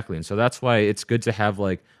 exactly. And so that's why it's good to have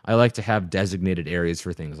like, I like to have designated areas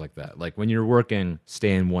for things like that. Like when you're working,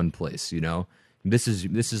 stay in one place, This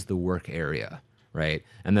is the work area, right?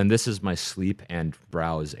 And then this is my sleep and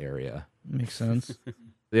browse area. Makes sense.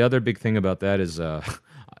 The other big thing about that is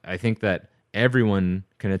I think that everyone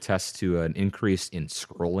can attest to an increase in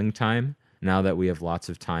scrolling time now that we have lots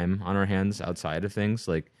of time on our hands outside of things.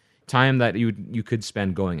 Like time that you could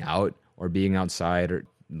spend going out or being outside, or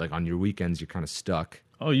like on your weekends, you're kind of stuck.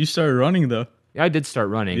 Oh, you started running though. Yeah, I did start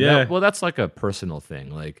running. Yeah. Well, that's like a personal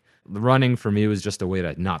thing. Like running for me was just a way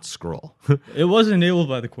to not scroll. It was enabled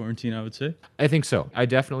by the quarantine, I would say. I think so. I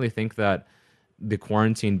definitely think that the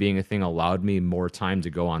quarantine being a thing allowed me more time to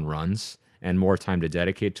go on runs and more time to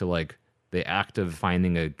dedicate to like the act of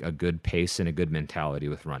finding a good pace and a good mentality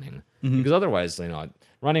with running. Because otherwise,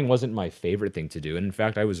 running wasn't my favorite thing to do. And in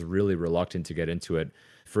fact, I was really reluctant to get into it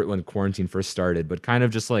when quarantine first started, but kind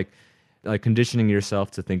of just like conditioning yourself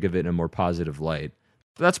to think of it in a more positive light.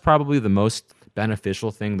 That's probably the most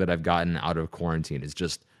beneficial thing that I've gotten out of quarantine is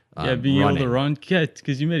just being running. able to run. Yeah,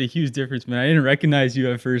 because you made a huge difference, man. I didn't recognize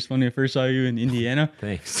you at first when I first saw you in Indiana.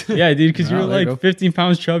 Thanks. Yeah, dude, because you were there you like go. 15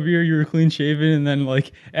 pounds chubbier. You were clean shaven, and then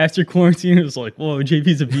like after quarantine, it was like, whoa,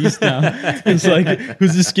 JP's a beast now. It's like,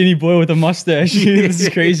 who's this skinny boy with a mustache? This is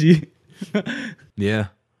crazy. Yeah.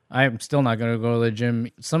 I'm still not going to go to the gym.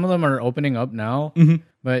 Some of them are opening up now,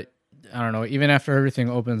 but I don't know. Even after everything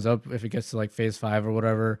opens up, if it gets to like phase 5 or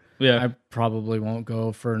whatever, Yeah. I probably won't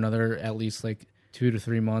go for another at least like 2 to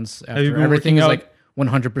 3 months you after been everything is working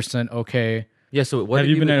like 100% okay. Yeah. So what Have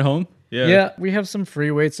you been at home? Yeah, we have some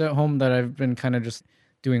free weights at home that I've been kind of just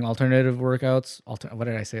doing alternative workouts. What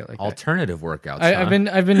did I say it like that? alternative workouts?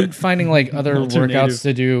 I've been finding like other Alternative. workouts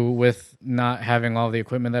to do with not having all the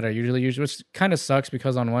equipment that I usually use, which kind of sucks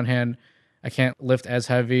because on one hand, I can't lift as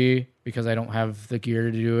heavy because I don't have the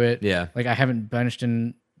gear to do it. Yeah. Like I haven't benched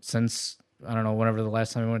since I don't know whenever the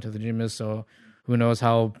last time I went to the gym is, so who knows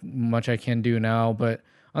how much I can do now. But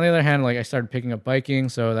on the other hand, like I started picking up biking,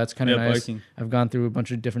 so that's kind of Yeah, nice. biking. I've gone through a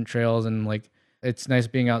bunch of different trails and like it's nice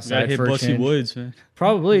being Gotta outside hit for a Bussy change. Woods, man.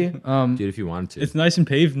 Probably. Dude, if you wanted to. It's nice and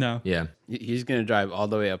paved now. Yeah. He's gonna drive all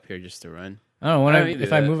the way up here just to run. I don't know when I I, don't do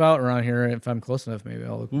if I that. move out around here, if I'm close enough, maybe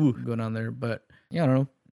I'll Ooh. go down there. But yeah, I don't know.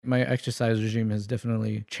 My exercise regime has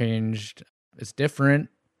definitely changed. It's different,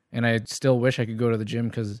 and I still wish I could go to the gym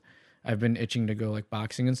because I've been itching to go like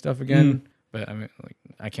boxing and stuff again. But I mean, like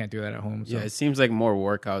I can't do that at home. So. Yeah, it seems like more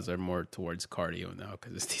workouts are more towards cardio now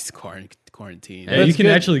because it's these quarantine. Yeah, you That's can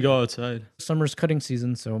good. actually go outside. Summer's cutting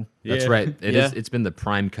season, so That's Yeah. right. Yeah. It's been the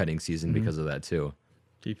prime cutting season because of that too.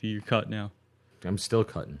 JP, you're cut now. I'm still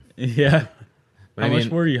cutting. Yeah. But How I much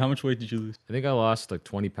mean, were you? How much weight did you lose? I think I lost like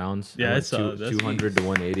 20 pounds. Yeah, I went that's 200 to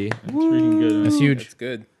 180. That's freaking good. man. that's huge. That's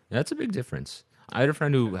good. That's a big difference. I had a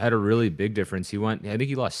friend who had a really big difference. I think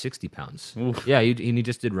he lost 60 pounds. Oof. Yeah, he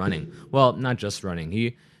just did running. Well, not just running.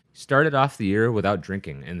 He started off the year without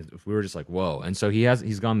drinking, and we were just like, whoa. And so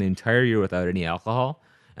he's gone the entire year without any alcohol,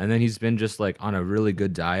 and then he's been just like on a really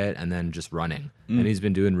good diet, and then just running, and he's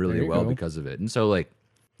been doing really There you well go. because of it. And so like,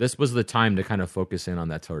 this was the time to kind of focus in on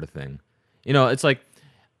that sort of thing. You know, it's like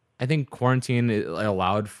I think quarantine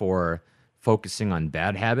allowed for focusing on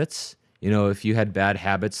bad habits. You know, if you had bad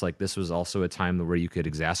habits, like this was also a time where you could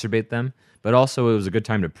exacerbate them, but also it was a good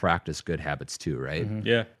time to practice good habits too, right?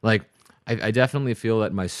 Yeah. Like I definitely feel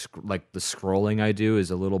that the scrolling I do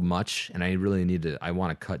is a little much, and I really I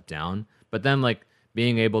want to cut down. But then like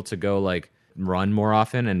being able to go like run more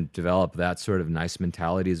often and develop that sort of nice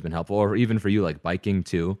mentality has been helpful. Or even for you, like biking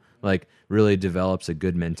too, like really develops a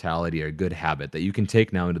good mentality or a good habit that you can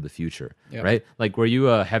take now into the future, Yep. right? Like were you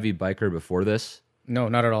a heavy biker before this? No,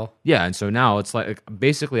 not at all. Yeah, and so now it's like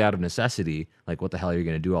basically out of necessity, like what the hell are you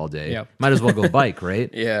going to do all day? Yep. Might as well go bike, right?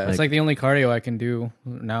 Yeah. It's like the only cardio I can do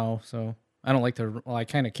now. So I don't like to. Well, I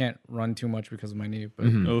kind of can't run too much because of my knee. But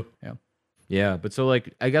Oh, yeah, Yeah, but so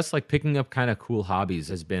like I guess like picking up kind of cool hobbies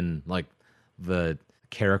has been like the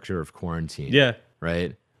character of quarantine. yeah.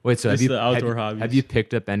 Right? Wait, so Just have you the outdoor hobbies. have you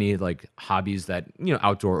picked up any like hobbies that, you know,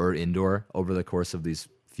 outdoor or indoor over the course of these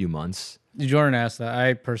few months? Jordan asked that.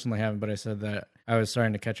 I personally haven't, but I said that I was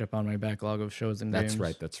starting to catch up on my backlog of shows and That's games.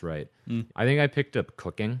 right. That's right. I think I picked up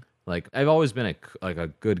cooking. Like I've always been a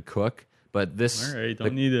good cook, but this All right.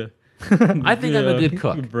 Don't need to I think I'm a good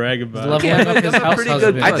cook. brag about Leveling it. up his I'm a house pretty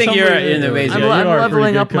husband. good I think you're in the ways. I'm, Yeah, you I'm are a leveling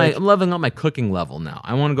pretty up good my cook. I'm leveling up my cooking level now.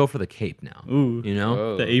 I want to go for the cape now. Ooh. You know?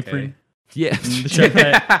 Whoa, The okay. apron. Yeah. The chef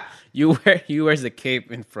hat. You wears the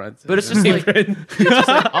cape in front. But it's just like, it's just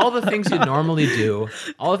like all the things you'd normally do,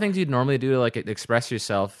 to like express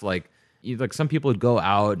yourself. Like some people would go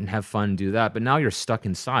out and have fun, do that, but now you're stuck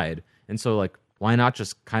inside, and so like, why not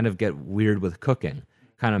just kind of get weird with cooking,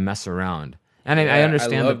 kind of mess around? And I Yeah,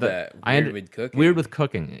 understand I love that. that. Weird with cooking. Weird with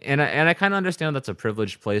cooking, and I kind of understand that's a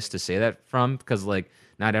privileged place to say that from, because like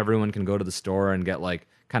not everyone can go to the store and get like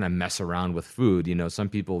kind of mess around with food. You know, some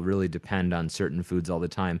people really depend on certain foods all the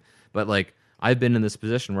time. But like I've been in this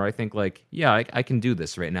position where I think like, yeah, I can do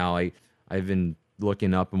this right now. I've been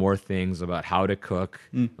looking up more things about how to cook,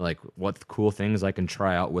 like what cool things I can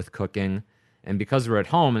try out with cooking. And because we're at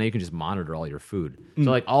home, and you can just monitor all your food.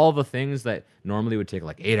 So like all the things that normally would take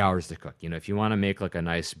like 8 hours to cook, you know, if you want to make like a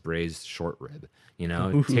nice braised short rib, you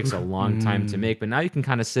know, it takes a long time to make. But now you can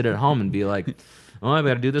kind of sit at home and be like, oh, I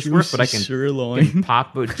got to do this work, but I can sirloin.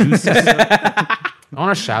 pop a juicy. I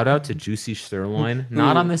want to shout out to Juicy Sirloin.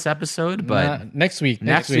 Not on this episode, but Next week.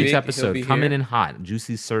 next week, week's he'll episode be coming here. in hot.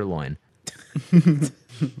 Juicy Sirloin.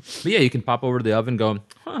 But yeah, you can pop over to the oven, go,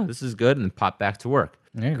 this is good, and then pop back to work.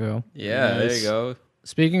 There you go. Yeah, there Nice. you go.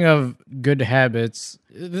 Speaking of good habits,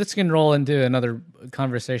 this can roll into another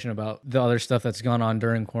conversation about the other stuff that's gone on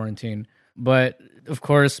during quarantine. But of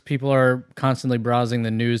course, people are constantly browsing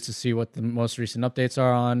the news to see what the most recent updates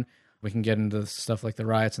are on. We can get into stuff like the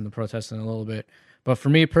riots and the protests in a little bit. But for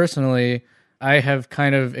me personally, I have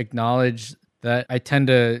kind of acknowledged that I tend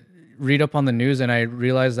to read up on the news, and I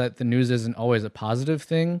realize that the news isn't always a positive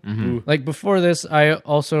thing. Like before this, I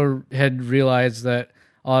also had realized that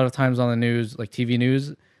a lot of times on the news, like TV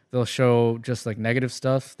news, they'll show just like negative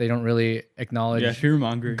stuff. They don't really acknowledge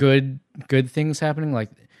fear-mongering. good things happening. Like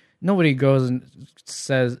nobody goes and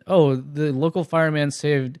says, "Oh, the local fireman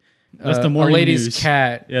saved That's the a morning lady's news.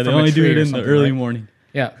 cat." Yeah, they from a only do tree it or in the something, early right? morning.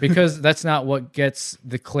 Yeah, because that's not what gets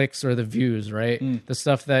the clicks or the views, right? The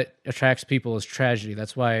stuff that attracts people is tragedy.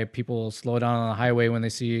 That's why people slow down on the highway when they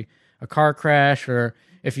see a car crash, or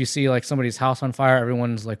if you see like somebody's house on fire,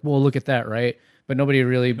 everyone's like, "Whoa, look at that!" Right? But nobody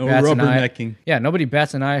really No bats an eye. rubbernecking. Yeah, nobody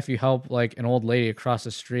bats an eye if you help like an old lady across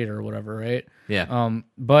the street or whatever, right? Yeah.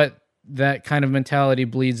 But that kind of mentality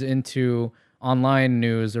bleeds into online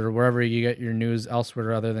news or wherever you get your news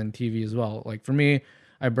elsewhere other than TV as well. Like for me,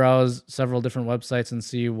 I browse several different websites and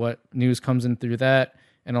see what news comes in through that.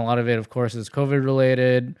 And a lot of it, of course, is COVID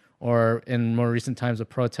related, or in more recent times, the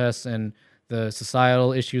protests and the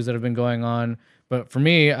societal issues that have been going on. But for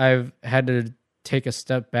me, I've had to take a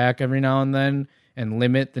step back every now and then and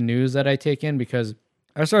limit the news that I take in, because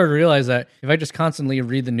I started to realize that if I just constantly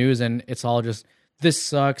read the news and it's all just, this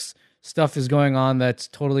sucks, stuff is going on that's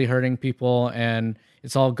totally hurting people, and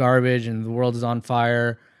it's all garbage and the world is on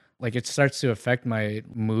fire, like it starts to affect my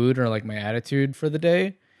mood or like my attitude for the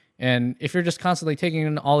day. And if you're just constantly taking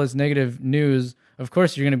in all this negative news, of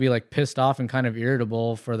course you're going to be like pissed off and kind of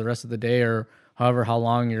irritable for the rest of the day, or however how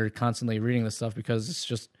long you're constantly reading this stuff, because it's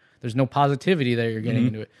just, there's no positivity that you're getting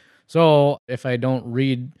into it. So if I don't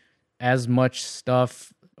read as much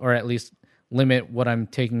stuff, or at least limit what I'm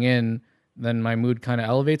taking in, then my mood kind of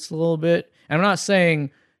elevates a little bit. And I'm not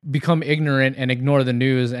saying become ignorant and ignore the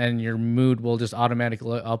news and your mood will just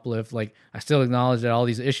automatically uplift. Like, I still acknowledge that all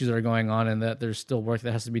these issues are going on and that there's still work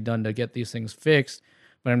that has to be done to get these things fixed.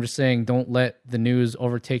 But I'm just saying, don't let the news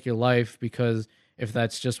overtake your life, because if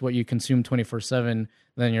that's just what you consume 24/7,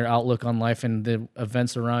 then your outlook on life and the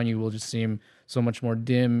events around you will just seem so much more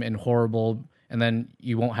dim and horrible. And then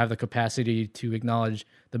you won't have the capacity to acknowledge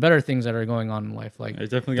the better things that are going on in life. Like, There's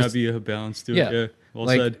definitely got to be a balance to it. yeah. Yeah, well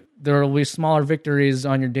like, said. there will be smaller victories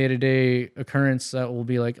on your day-to-day occurrence that will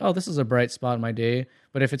be like, oh, this is a bright spot in my day.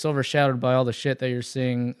 But if it's overshadowed by all the shit that you're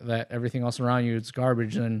seeing, that everything else around you is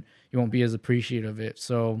garbage, then you won't be as appreciative of it.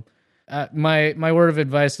 So my word of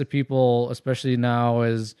advice to people, especially now,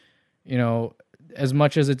 is, you know, as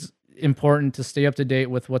much as it's important to stay up to date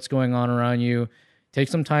with what's going on around you, take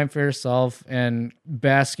some time for yourself and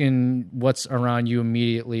bask in what's around you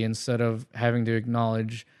immediately, instead of having to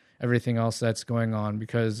acknowledge everything else that's going on,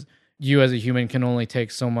 because you as a human can only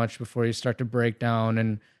take so much before you start to break down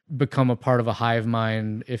and become a part of a hive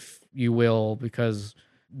mind, if you will, because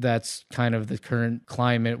that's kind of the current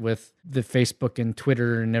climate with the Facebook and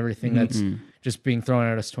Twitter and everything that's just being thrown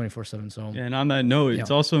at us 24/7. So, And on that note,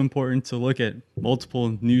 it's also important to look at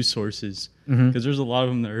multiple news sources, because there's a lot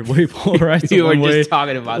of them that are way polarized. You were one way, just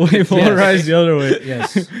talking about way this. polarized the other way.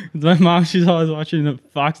 yes. My mom, she's always watching the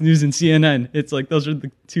Fox News and CNN. It's like, those are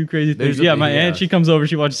the two crazy things. My aunt, she comes over,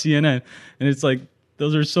 she watches CNN, and it's like,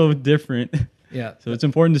 those are so different. Yeah. So it's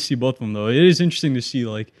important to see both of them, though. It is interesting to see,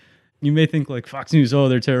 like, you may think like Fox News, oh,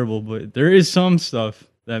 they're terrible, but there is some stuff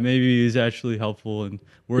that maybe is actually helpful and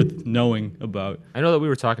worth knowing about. I know that we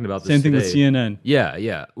were talking about this Same thing today. with CNN. Yeah,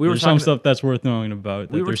 yeah. There's some stuff that's worth knowing about.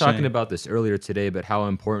 We were talking about this earlier today, but how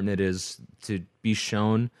important it is to be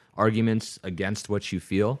shown arguments against what you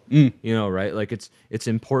feel. You know, right? Like it's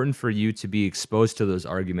important for you to be exposed to those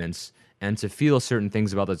arguments and to feel certain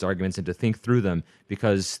things about those arguments and to think through them,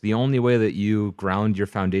 because the only way that you ground your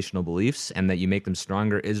foundational beliefs and that you make them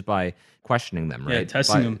stronger is by questioning them, right?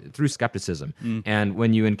 Testing them. Through skepticism. And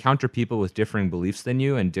when you encounter people with differing beliefs than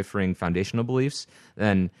you and differing foundational beliefs,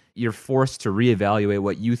 then you're forced to reevaluate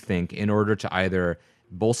what you think in order to either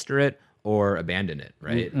bolster it or abandon it,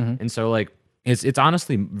 right? And so, like, it's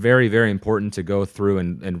honestly very, very important to go through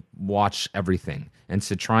and watch everything and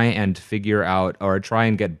to try and figure out or try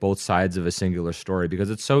and get both sides of a singular story, because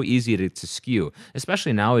it's so easy to skew,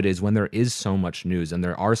 especially nowadays when there is so much news and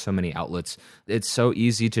there are so many outlets. It's so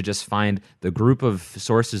easy to just find the group of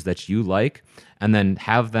sources that you like and then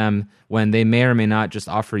have them, when they may or may not just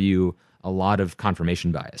offer you a lot of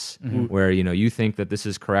confirmation bias, where, you know, you think that this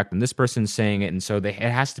is correct and this person's saying it, and so it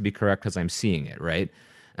has to be correct because I'm seeing it, right?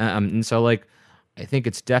 And so, like, I think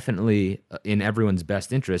it's definitely in everyone's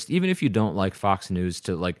best interest, even if you don't like Fox News,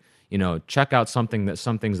 to, like, check out some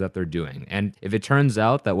things that they're doing. And if it turns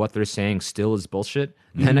out that what they're saying still is bullshit,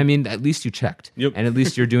 then I mean, at least you checked. Yep. And at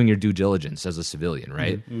least you're doing your due diligence as a civilian,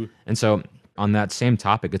 right? And so on that same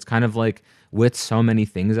topic, it's kind of like with so many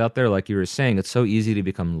things out there, like you were saying, it's so easy to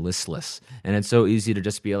become listless. And it's so easy to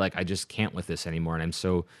just be like, I just can't with this anymore. And I'm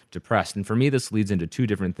so depressed. And for me, this leads into two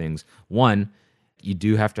different things. One, you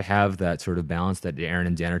do have to have that sort of balance that Aaron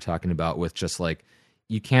and Dan are talking about with just like,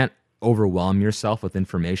 you can't overwhelm yourself with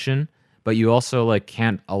information, but you also like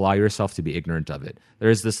can't allow yourself to be ignorant of it.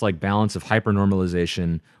 There's this like balance of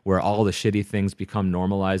hyper-normalization where all the shitty things become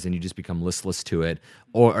normalized and you just become listless to it,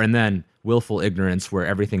 and then willful ignorance where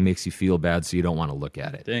everything makes you feel bad so you don't want to look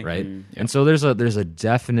at it, right? And so there's a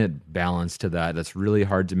definite balance to that that's really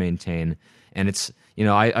hard to maintain. And it's,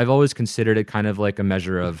 I've always considered it kind of like a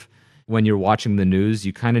measure of when you're watching the news,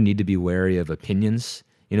 you kind of need to be wary of opinions,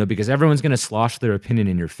 because everyone's going to slosh their opinion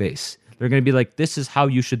in your face. They're going to be like, this is how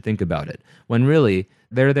you should think about it. When really,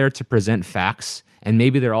 they're there to present facts, and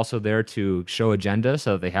maybe they're also there to show agenda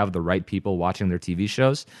so that they have the right people watching their TV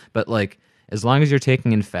shows. But like, as long as you're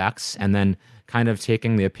taking in facts and then kind of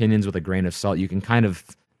taking the opinions with a grain of salt, you can kind of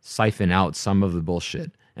siphon out some of the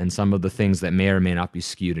bullshit and some of the things that may or may not be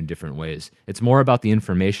skewed in different ways. It's more about the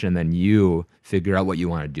information, and then you figure out what you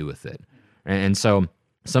want to do with it. And so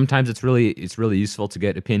sometimes it's really useful to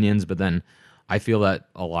get opinions, but then I feel that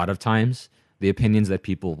a lot of times the opinions that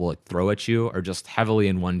people will throw at you are just heavily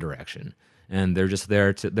in one direction, and they're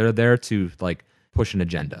there to like push an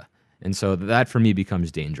agenda. And so that for me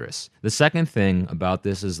becomes dangerous. The second thing about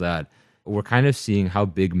this is that we're kind of seeing how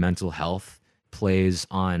big mental health plays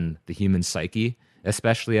on the human psyche,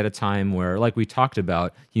 especially at a time where, like we talked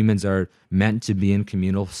about, humans are meant to be in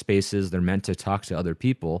communal spaces. They're meant to talk to other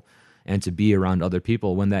people and to be around other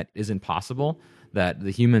people. When that isn't possible, that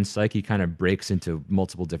the human psyche kind of breaks into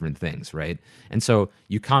multiple different things, right? And so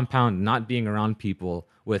you compound not being around people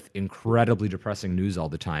with incredibly depressing news all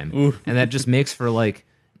the time. Ooh. And that just makes for like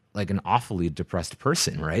an awfully depressed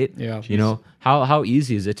person, right? Yeah. How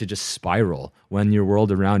easy is it to just spiral when your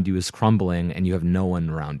world around you is crumbling and you have no one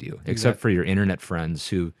around you except for your internet friends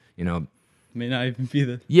who, may not even be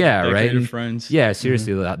the right kind of friends. Yeah,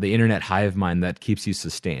 seriously, the internet hive mind that keeps you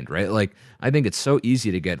sustained, right? Like, I think it's so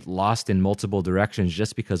easy to get lost in multiple directions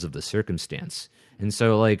just because of the circumstance. And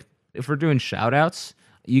so, like, if we're doing shout outs,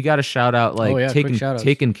 you got to shout out like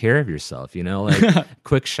taking care of yourself, like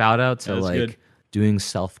quick shout out to like good. Doing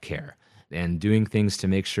self-care and doing things to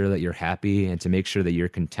make sure that you're happy and to make sure that you're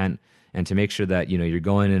content and to make sure that you're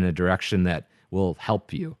going in a direction that will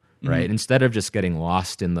help you, right? Instead of just getting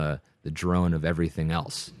lost in the drone of everything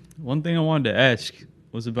else. One thing I wanted to ask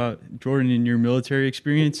was about Jordan in your military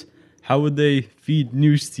experience. How would they feed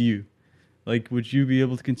news to you? Like, would you be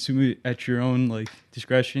able to consume it at your own like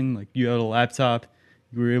discretion? Like, you had a laptop,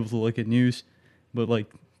 you were able to look at news, but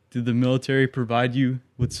like, did the military provide you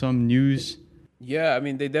with some news? Yeah, I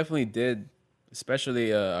mean, they definitely did.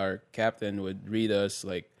 Especially our captain would read us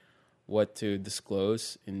like what to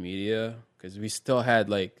disclose in media, because we still had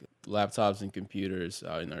like laptops and computers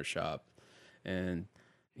out in our shop. And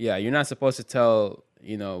yeah, you're not supposed to tell,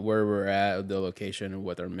 where we're at, the location, and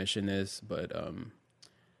what our mission is. But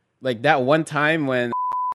like that one time when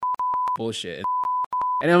bullshit.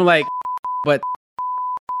 And I'm like, but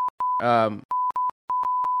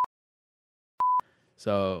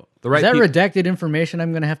so the right is that redacted information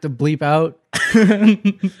I'm gonna have to bleep out?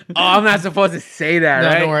 I'm not supposed to say that, no,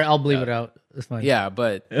 right? Don't worry, I'll bleep it out. It's fine. Yeah,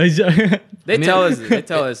 but they tell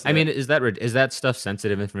us. I mean, is that stuff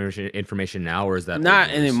sensitive information now, or is that not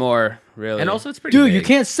anymore? Really? And also, it's pretty. Dude, vague. You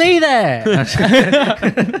can't say that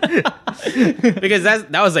because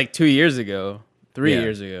that was like 2 years ago, 3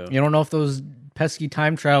 years ago. You don't know if those pesky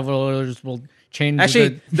time travelers will change.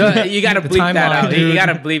 Actually, you gotta bleep that out. You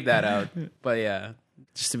gotta bleep that out. But yeah,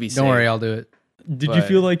 just to be safe. Don't worry, I'll do it. Did you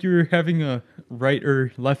feel like you were having a right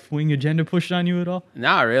or left wing agenda pushed on you at all?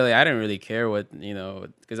 Not really. I didn't really care what,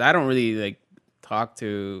 because I don't really like talk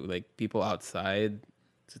to like people outside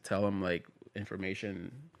to tell them like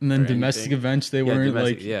information. And then domestic events, they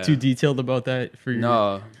weren't too detailed about that for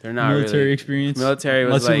your they're not military really. Experience. Military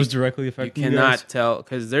was unless it was directly affecting you cannot tell,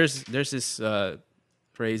 because there's this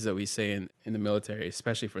phrase that we say in the military,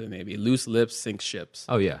 especially for the Navy: loose lips sink ships.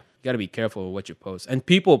 Oh yeah. You got to be careful with what you post. And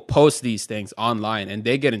people post these things online, and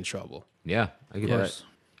they get in trouble. Yeah, I get that.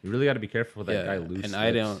 You really got to be careful with that guy loose. And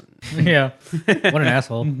I don't. Yeah. What an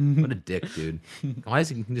asshole. What a dick, dude. Why is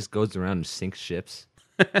he just goes around and sinks ships?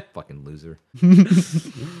 Fucking loser.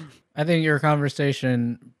 I think your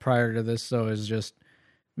conversation prior to this, though, is just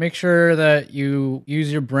make sure that you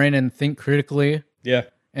use your brain and think critically. Yeah.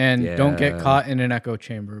 And don't get caught in an echo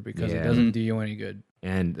chamber, because it doesn't do you any good.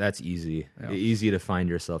 and that's easy. Easy to find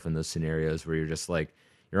yourself in those scenarios where you're just like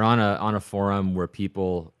you're on a forum where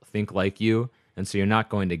people think like you, and so you're not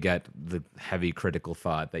going to get the heavy critical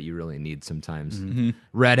thought that you really need sometimes.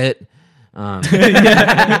 Reddit.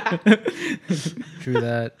 True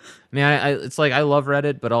that. Man, it's like I love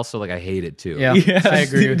Reddit, but also like I hate it too. Yeah, I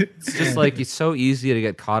agree. It's just like it's so easy to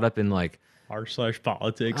get caught up in like,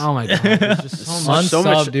 r/politics. oh my god, there's just so much.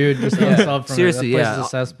 Unsub, dude. Just unsub from Seriously, it. That place yeah. is a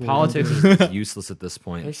cesspool. Politics is useless at this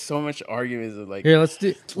point. There's so much arguments of like Here,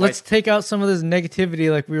 let's take out some of this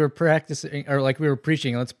negativity like we were practicing or like we were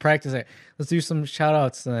preaching. Let's practice it. Let's do some shout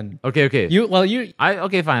outs then. Okay. Okay,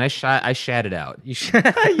 Fine. I shat it out. you Shout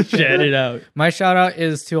it out. My shout out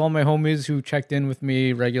is to all my homies who checked in with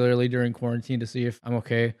me regularly during quarantine to see if I'm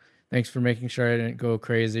okay. Thanks for making sure I didn't go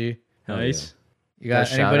crazy. Nice. You got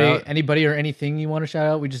Got a shout out? anybody or anything you want to shout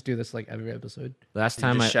out? We just do this like every episode. Last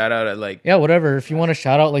time just shout out at like Yeah, whatever. If you want to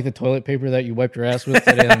shout out like the toilet paper that you wiped your ass with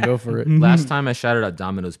today, then go for it. last time I shouted out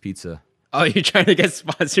Domino's Pizza. oh, you're trying to get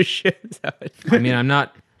sponsorship. Is that what- I mean, I'm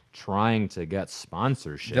not trying to get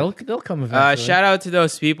sponsorship. They'll come eventually. shout out to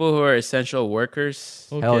those people who are essential workers,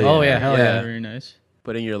 Okay. Hell yeah. Oh yeah, hell yeah. Very nice.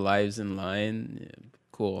 putting your lives in line. Yeah,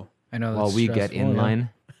 cool. I know. While that's we get in stressful, yeah. line.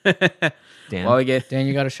 Dan. While we get Dan,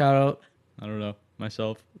 you got a shout out. I don't know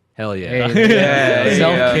myself. Hell yeah. Hey, Yeah,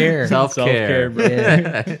 self care. Self-care. Bro.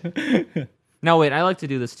 Yeah. No, wait. I like to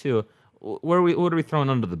do this too. What are we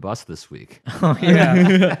throwing under the bus this week? Oh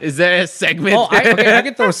yeah. is there a segment? Oh, I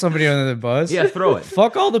can throw somebody under the bus. Yeah, throw it.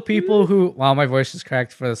 Fuck all the people who. Wow, my voice is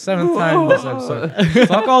cracked for the 7th time this episode.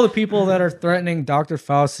 Fuck all the people that are threatening Dr.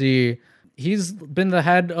 Fauci. He's been the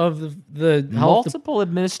head of the health. Multiple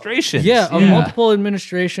administrations. Of multiple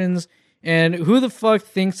administrations. And who the fuck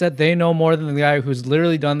thinks that they know more than the guy who's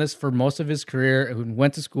literally done this for most of his career, who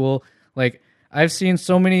went to school? Like, I've seen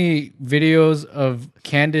so many videos of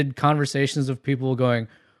candid conversations of people going,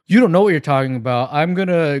 you don't know what you're talking about. I'm going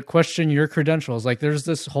to question your credentials. Like, there's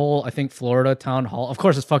this whole, I think, Florida town hall. Of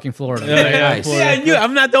course, it's fucking Florida. right? Nice. yeah, I knew.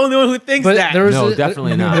 I'm not the only one who thinks But that. there was No,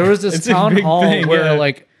 definitely not. There was this It's a town big hall thing, where, yeah.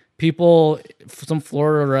 like, people, some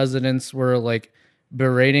Florida residents were, like,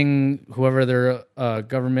 berating whoever their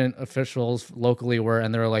government officials locally were,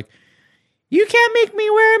 and they were like, you can't make me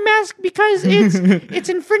wear a mask because it's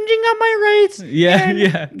infringing on my rights. Yeah, and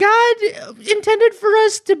yeah. God intended for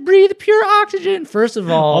us to breathe pure oxygen. First of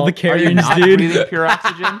all, All the Are you Karens, not dude. breathing pure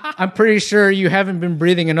oxygen? I'm pretty sure you haven't been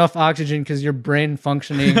breathing enough oxygen because your brain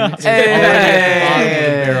functioning is already at the bottom of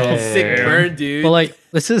the barrel. Sick burn, dude. But like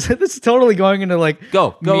this is totally going into like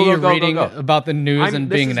Go, me go, reading go. about the news and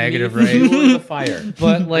This being is negative, me right? fueling the fire.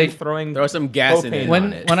 But like throwing Throw some gas in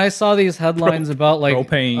propane it. on when I saw these headlines about like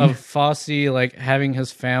propane. of Fossey like having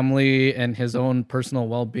his family and his own personal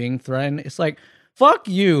well-being threatened, it's like fuck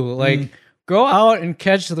you. Like go out and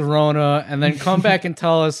catch the Rona and then come back and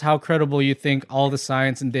tell us how credible you think all the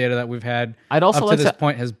science and data that we've had I'd also up like to this to-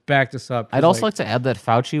 point has backed us up. 'Cause, I'd also like to add that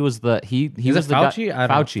Fauci was the he Is was it the Fauci? guy I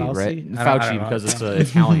don't know. Fauci, Fauci? right? I don't Fauci know. because it's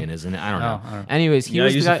Italian, isn't it? I don't know. I don't know. Anyways, he Yeah,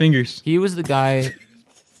 was use the the guy. fingers. He was the guy.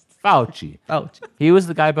 Fauci. Ouch. He was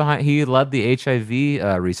the guy behind. He led the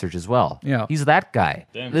HIV research as well. Yeah. he's that guy.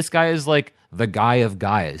 Damn. This guy is like the guy of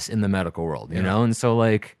guys in the medical world, you know. And so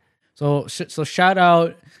like, So shout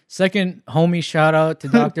out, second homie shout out to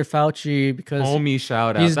Dr. Fauci because homie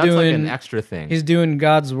shout out. he's That's like doing- an extra thing. he's doing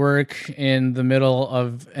God's work in the middle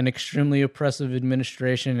of an extremely oppressive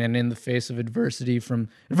administration and in the face of adversity from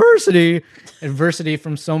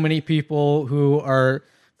so many people who are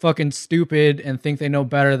fucking stupid and think they know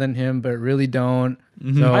better than him but really don't.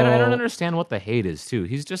 So, I don't understand what the hate is too.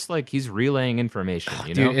 He's just like he's relaying information.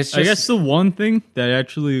 You know, dude, it's just I guess the one thing that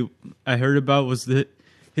actually I heard about was that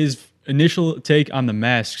his initial take on the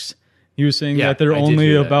masks. He was saying Yeah, that they're I did only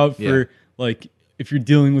hear that. about Yeah. for like if you're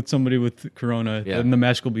dealing with somebody with corona, Yeah. then the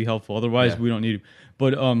mask will be helpful. Otherwise, Yeah. we don't need it.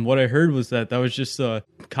 But what I heard was that was just a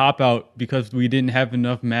cop out because we didn't have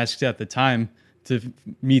enough masks at the time to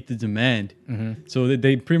meet the demand. So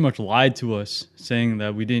they pretty much lied to us, saying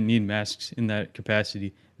that we didn't need masks in that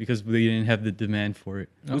capacity because we didn't have the demand for it.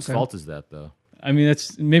 whose Okay. fault is that though? I mean,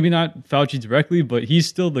 that's maybe not Fauci directly, but he's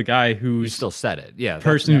still the guy You who's still said it. Yeah, the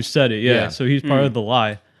person who said it. Yeah, Yeah. so he's part of the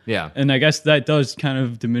lie. Yeah, And I guess that does kind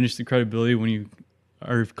of diminish the credibility when you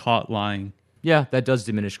are caught lying. yeah, that does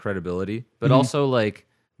diminish credibility. But Mm-hmm. also like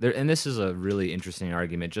there, and this is a really interesting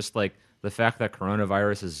argument. Just like the fact that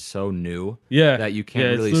coronavirus is so new, Yeah. that you Yeah, can't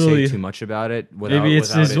it's really literally- say too much about it. Without, Maybe it's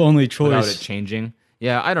without his it, only without choice. it changing.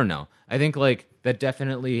 Yeah, I don't know. I think like that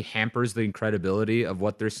definitely hampers the credibility of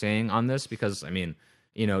what they're saying on this because I mean,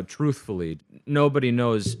 you know, truthfully, nobody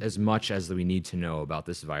knows as much as we need to know about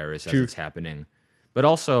this virus as True. it's happening. But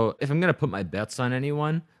also, if I'm going to put my bets on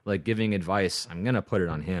anyone, like giving advice, I'm going to put it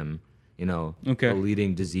on him, Okay. a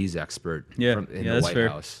leading disease expert Yeah. in Yeah, the that's White fair.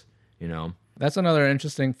 House, That's another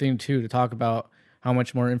interesting thing too to talk about how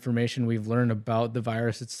much more information we've learned about the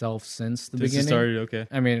virus itself since the Since it beginning. started, okay.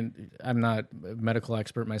 I mean, I'm not a medical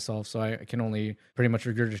expert myself, so I can only pretty much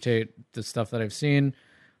regurgitate the stuff that I've seen.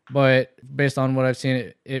 But based on what I've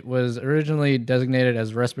seen, it was originally designated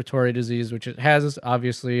as respiratory disease, which it has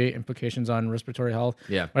obviously implications on respiratory health.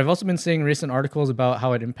 Yeah. But I've also been seeing recent articles about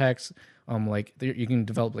how it impacts, you can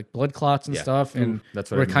develop like blood clots and Yeah. stuff, and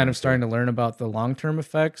that's what we're I've been kind hearing, of starting to learn about the long-term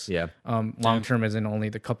effects. Yeah. Long term is in only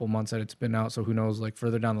the couple months that it's been out, so who knows, like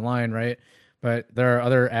further down the line, right? But there are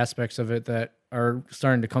other aspects of it that are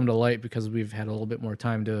starting to come to light because we've had a little bit more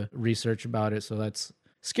time to research about it. So that's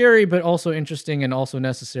scary, but also interesting and also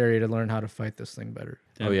necessary to learn how to fight this thing better.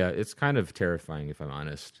 Oh, yeah. It's kind of terrifying, if I'm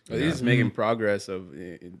honest. At least making progress of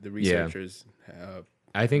the researchers.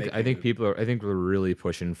 I think we're really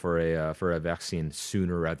pushing for a vaccine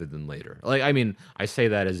sooner rather than later. Like, I mean, I say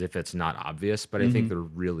that as if it's not obvious, but I think they're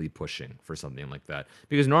really pushing for something like that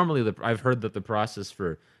because normally I've heard that the process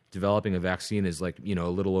for developing a vaccine is like a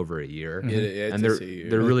little over a year, and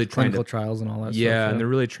they're really trying Clinical to trials and all that. yeah, stuff, and they're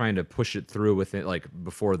really trying to push it through with it like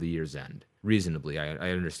before the year's end. Reasonably,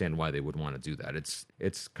 I understand why they would want to do that.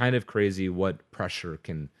 It's kind of crazy what pressure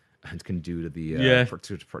can do to the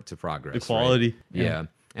to progress, The quality. right? Yeah,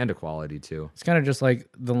 and equality too. It's kind of just like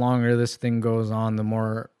the longer this thing goes on, the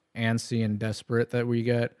more antsy and desperate that we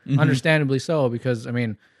get. Understandably so, because I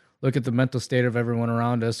mean, look at the mental state of everyone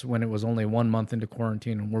around us when it was only 1 month into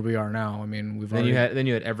quarantine and where we are now. I mean, Then you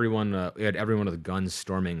had everyone with guns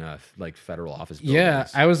storming like federal office buildings. Yeah,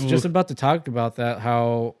 I was just about to talk about that.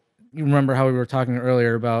 How you remember how we were talking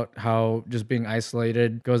earlier about how just being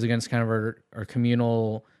isolated goes against kind of our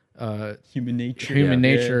communal Human nature.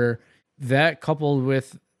 nature. That coupled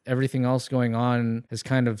with everything else going on has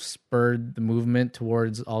kind of spurred the movement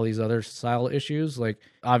towards all these other societal issues. Like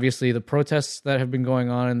obviously the protests that have been going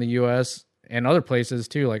on in the US and other places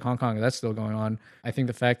too, like Hong Kong, that's still going on. I think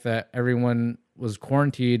the fact that everyone was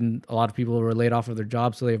quarantined, a lot of people were laid off of their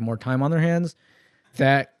jobs so they have more time on their hands.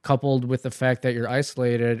 That coupled with the fact that you're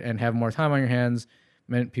isolated and have more time on your hands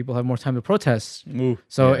meant people have more time to protest.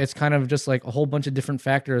 So it's kind of just like a whole bunch of different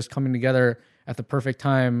factors coming together at the perfect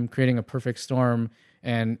time, creating a perfect storm,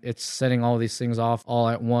 and it's setting all these things off all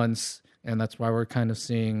at once. And that's why we're kind of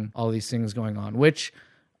seeing all these things going on, which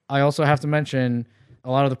I also have to mention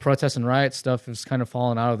a lot of the protest and riot stuff has kind of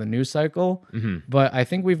fallen out of the news cycle. But I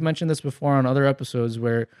think we've mentioned this before on other episodes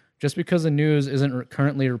where just because the news isn't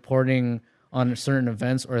currently reporting on certain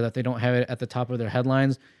events or that they don't have it at the top of their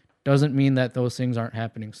headlines doesn't mean that those things aren't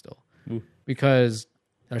happening still. Because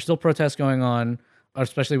there's still protests going on,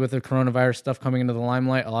 especially with the coronavirus stuff coming into the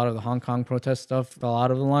limelight. A lot of the Hong Kong protest stuff fell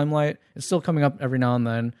out of the limelight. It's still coming up every now and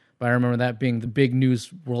then, but I remember that being the big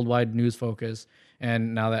news, worldwide news focus.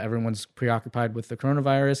 And now that everyone's preoccupied with the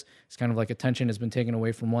coronavirus, it's kind of like attention has been taken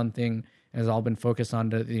away from one thing and has all been focused on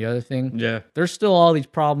the other thing. Yeah. There's still all these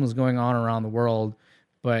problems going on around the world,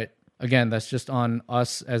 but again, that's just on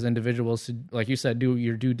us as individuals to, like you said, do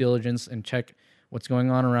your due diligence and check what's going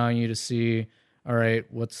on around you to see, all right,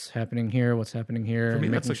 what's happening here, and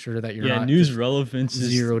making sure that you're not news just relevance is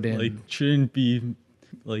zeroed in. like shouldn't be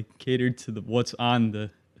like catered to the what's on the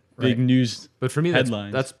big Right. news. But for me,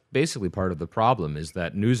 headlines. that's basically part of the problem is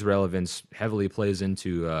that news relevance heavily plays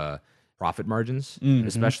into profit margins,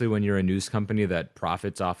 especially when you're a news company that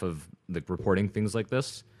profits off of the reporting things like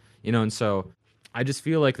this. And so I just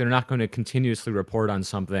feel like they're not going to continuously report on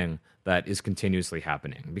something that is continuously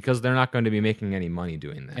happening because they're not going to be making any money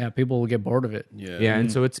doing that. Yeah, people will get bored of it. Yeah,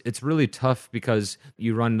 and so it's really tough because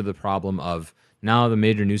you run into the problem of now the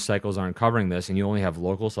major news cycles aren't covering this, and you only have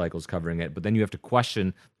local cycles covering it. But then you have to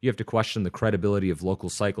question the credibility of local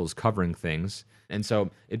cycles covering things, and so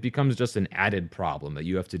it becomes just an added problem that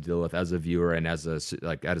you have to deal with as a viewer and as a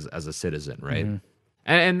citizen, right?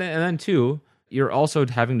 And then too, you're also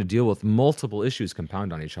having to deal with multiple issues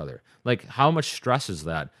compound on each other. Like how much stress is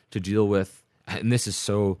that to deal with? And this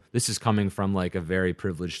is coming from like a very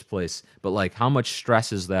privileged place, but like how much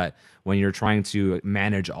stress is that when you're trying to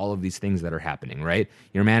manage all of these things that are happening, right?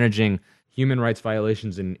 You're managing human rights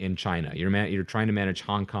violations in China. You're trying to manage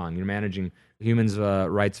Hong Kong. You're managing human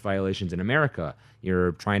rights violations in America.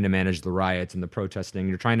 You're trying to manage the riots and the protesting.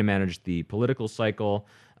 You're trying to manage the political cycle,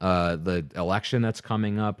 the election that's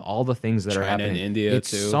coming up, all the things that are happening. China and India,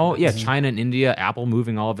 it's too. So yeah, China and India, Apple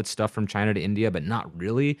moving all of its stuff from China to India, but not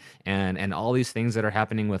really, and all these things that are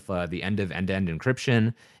happening with the end of end-to-end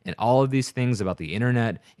encryption and all of these things about the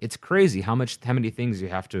internet. It's crazy how many things you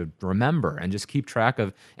have to remember and just keep track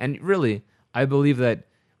of. And really, I believe that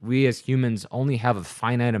we as humans only have a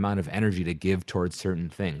finite amount of energy to give towards certain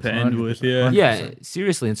things. To end with, yeah. Yeah,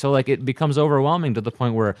 seriously. And so like it becomes overwhelming to the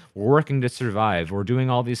point where we're working to survive. We're doing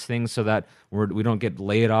all these things so that we don't get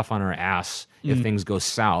laid off on our ass if things go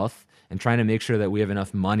south, and trying to make sure that we have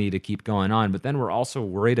enough money to keep going on. But then we're also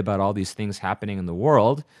worried about all these things happening in the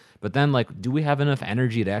world. But then, like, do we have enough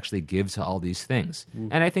energy to actually give to all these things?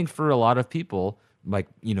 And I think for a lot of people, like,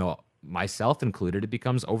 you know, myself included, it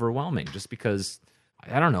becomes overwhelming just because,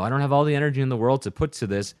 I don't know, I don't have all the energy in the world to put to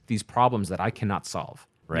these problems that I cannot solve,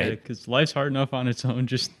 right? Because life's hard enough on its own,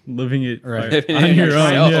 just living it Right. on your own.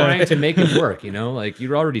 Trying, Yeah. trying to make it work, you know? Like,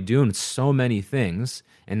 you're already doing so many things,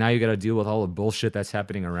 and now you got to deal with all the bullshit that's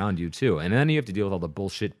happening around you, too. And then you have to deal with all the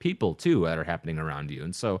bullshit people, too, that are happening around you.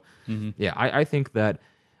 And so, yeah, I think that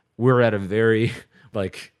we're at a very,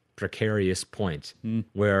 like, precarious point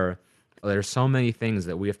where there's so many things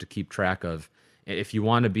that we have to keep track of if you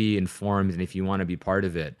want to be informed and if you want to be part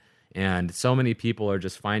of it. And so many people are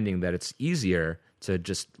just finding that it's easier to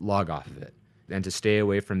just log off of it and to stay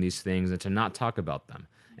away from these things and to not talk about them.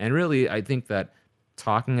 And really, I think that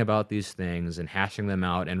talking about these things and hashing them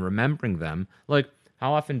out and remembering them, like,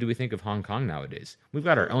 how often do we think of Hong Kong nowadays? We've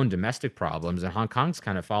got our own domestic problems, and Hong Kong's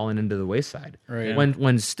kind of fallen into the wayside. Right.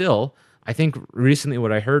 When still, I think recently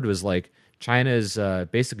what I heard was like China is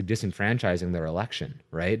basically disenfranchising their election.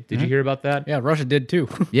 Right? Did you hear about that? Yeah, Russia did too.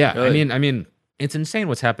 Yeah. Really? I mean, it's insane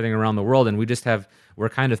what's happening around the world, and we're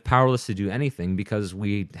kind of powerless to do anything because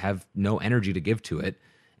we have no energy to give to it,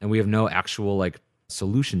 and we have no actual like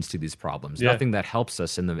solutions to these problems. Yeah. Nothing that helps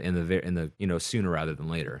us in the you know, sooner rather than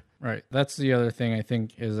later. Right. That's the other thing I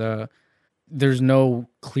think is there's no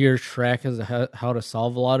clear track as to how to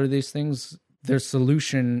solve a lot of these things. Their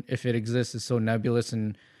solution, if it exists, is so nebulous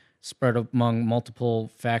and spread among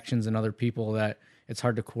multiple factions and other people that it's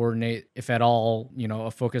hard to coordinate, if at all, you know,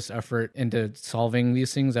 a focused effort into solving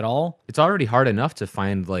these things at all. It's already hard enough to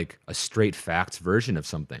find like a straight facts version of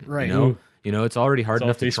something. Right. You know, it's already hard It's all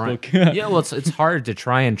enough to try. Facebook. Yeah, well, it's hard to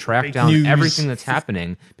try and track Fake down news. everything that's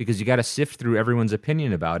happening because you got to sift through everyone's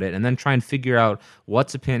opinion about it and then try and figure out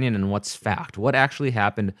what's opinion and what's fact. What actually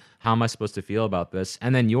happened? How am I supposed to feel about this?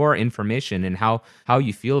 And then your information and how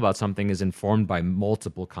you feel about something is informed by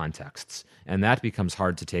multiple contexts. And that becomes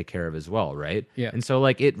hard to take care of as well, right? Yeah. And so,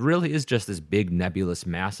 like, it really is just this big nebulous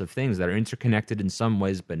mass of things that are interconnected in some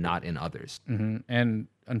ways but not in others. And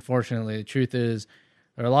unfortunately, the truth is,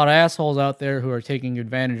 there are a lot of assholes out there who are taking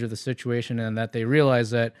advantage of the situation, and that they realize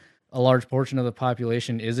that a large portion of the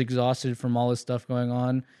population is exhausted from all this stuff going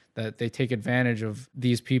on, that they take advantage of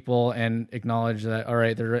these people and acknowledge that, all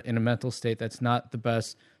right, they're in a mental state that's not the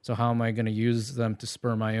best, so how am I going to use them to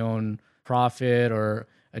spur my own profit or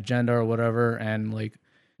agenda or whatever? And like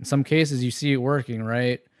in some cases you see it working,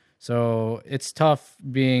 right? So it's tough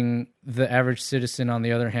being the average citizen, on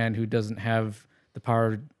the other hand, who doesn't have the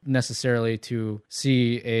power necessarily to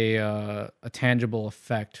see a tangible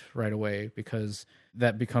effect right away, because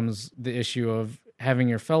that becomes the issue of having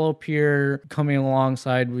your fellow peer coming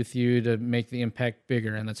alongside with you to make the impact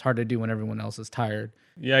bigger, and that's hard to do when everyone else is tired.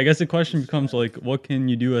 Yeah, I guess the question becomes like, what can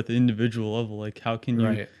you do at the individual level? Like, how can you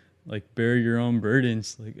Right. like bear your own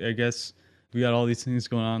burdens? Like, I guess we got all these things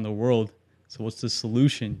going on in the world. So what's the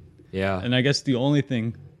solution? Yeah. And I guess the only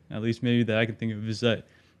thing, at least maybe that I can think of, is that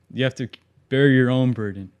you have to bear your own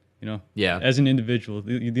burden, you know? Yeah. As an individual.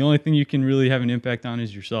 The only thing you can really have an impact on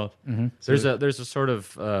is yourself. There's a sort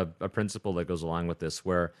of a principle that goes along with this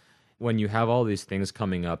where when you have all these things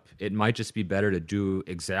coming up, it might just be better to do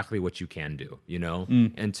exactly what you can do, you know,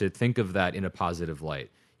 and to think of that in a positive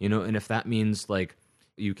light, you know. And if that means like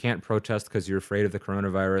you can't protest because you're afraid of the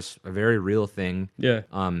coronavirus, a very real thing. Yeah.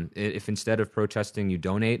 If instead of protesting you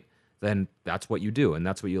donate, then that's what you do, and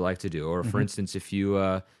that's what you like to do. Or for instance,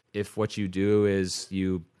 if what you do is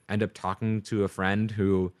you end up talking to a friend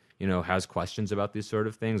who, you know, has questions about these sort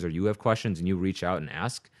of things, or you have questions and you reach out and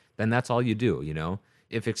ask, then that's all you do, you know.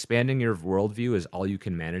 If expanding your worldview is all you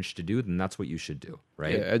can manage to do, then that's what you should do,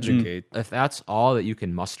 right? Yeah, educate. If that's all that you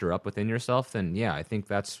can muster up within yourself, then yeah, I think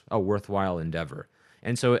that's a worthwhile endeavor.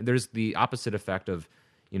 And so there's the opposite effect of,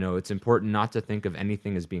 you know, it's important not to think of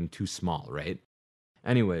anything as being too small, right?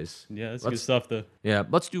 Anyways, Yeah, that's good stuff, though. yeah,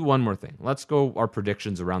 let's do one more thing. Let's go our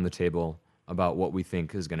predictions around the table about what we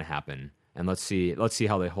think is going to happen, and let's see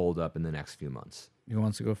how they hold up in the next few months. Who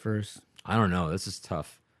wants to go first? I don't know. This is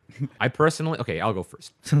tough. I personally, okay, I'll go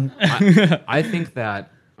first. I think that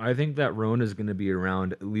Rona is going to be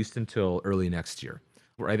around at least until early next year.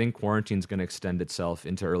 I think quarantine is going to extend itself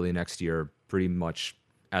into early next year, pretty much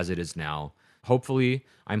as it is now. Hopefully,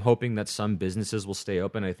 I'm hoping that some businesses will stay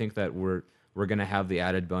open. I think that we're going to have the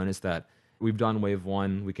added bonus that we've done wave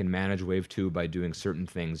 1. We can manage wave 2 by doing certain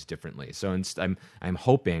things differently. So I'm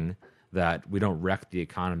hoping that we don't wreck the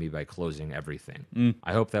economy by closing everything.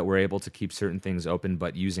 I hope that we're able to keep certain things open,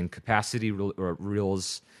 but using capacity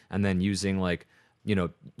rules, and then using like,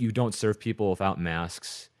 you don't serve people without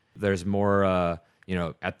masks. There's more,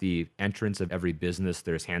 at the entrance of every business,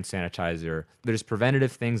 there's hand sanitizer. There's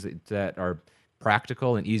preventative things that are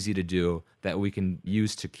practical and easy to do that we can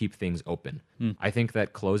use to keep things open. I think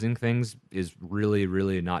that closing things is really,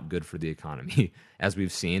 really not good for the economy, as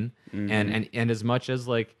we've seen. And as much as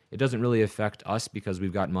like it doesn't really affect us because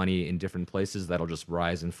we've got money in different places that'll just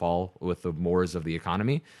rise and fall with the mores of the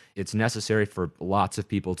economy, it's necessary for lots of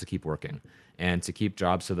people to keep working and to keep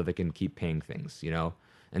jobs so that they can keep paying things,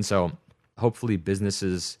 And so hopefully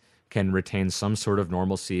businesses can retain some sort of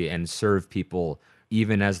normalcy and serve people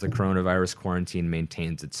even as the coronavirus quarantine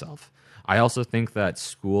maintains itself. I also think that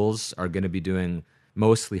schools are going to be doing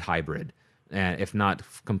mostly hybrid, if not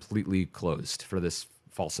completely closed for this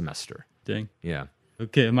fall semester. Dang. Yeah.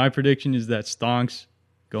 Okay, my prediction is that stonks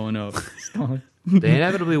going up. They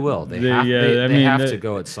inevitably will. They have to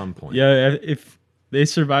go at some point. Yeah, if they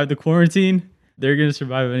survive the quarantine, they're going to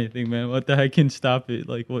survive anything, man. What the heck can stop it?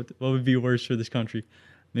 Like, what would be worse for this country?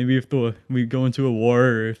 Maybe if we go into a war,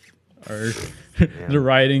 or if the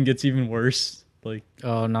rioting gets even worse. Like,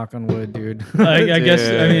 Oh, knock on wood, dude. I guess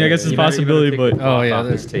it's a possibility, but off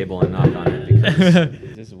this table and knock on it because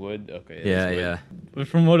Is this wood? Okay. yeah. but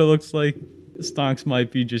from what it looks like, stocks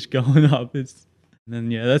might be just going up.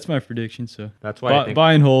 That's my prediction. So That's why I think,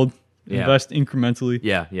 buy and hold, Yeah. invest incrementally.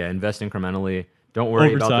 yeah, invest incrementally. Don't worry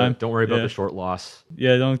Over about time. the short loss.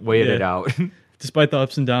 Yeah, don't Wait it out. Despite the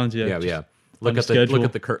ups and downs. Yeah, yeah. on the schedule.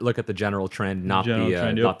 Look at the general trend, not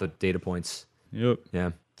Yep. the data points. Yep.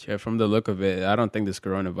 Yeah. Yeah, from the look of it, I don't think this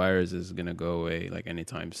coronavirus is gonna go away like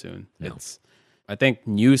anytime soon. No. I think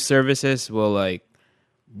new services will like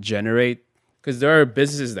generate, because there are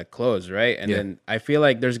businesses that close, right? And then I feel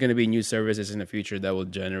like there's gonna be new services in the future that will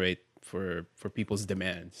generate for people's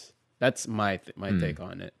demands. That's my take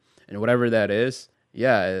on it. And whatever that is,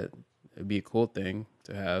 it'd be a cool thing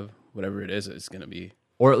to have. Whatever it is, it's gonna be.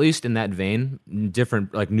 Or at least in that vein,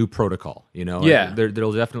 different, like new protocol, Yeah.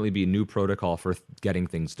 There'll definitely be new protocol for getting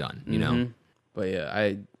things done, But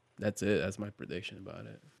yeah, that's it. That's my prediction about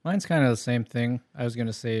it. Mine's kind of the same thing. I was going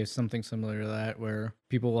to say something similar to that, where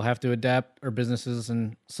people will have to adapt, or businesses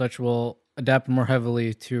and such will adapt more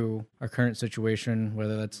heavily to our current situation,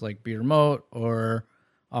 whether that's like be remote or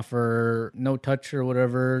offer no touch or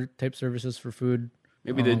whatever type services for food.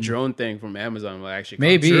 Maybe the drone thing from Amazon will actually come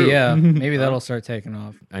Maybe, true. yeah. Maybe that'll start taking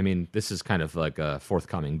off. I mean, this is kind of like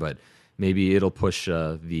forthcoming, but maybe it'll push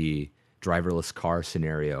the driverless car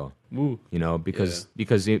scenario. Ooh. Because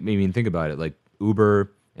I mean, think about it. Like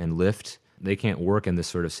Uber and Lyft, they can't work in this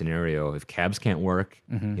sort of scenario. If cabs can't work,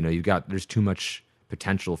 there's too much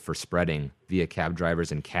potential for spreading via cab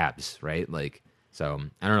drivers and cabs, right? Like, so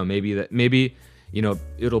I don't know. Maybe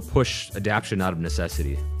it'll push adaptation out of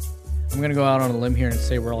necessity. I'm going to go out on a limb here and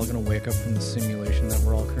say we're all going to wake up from the simulation that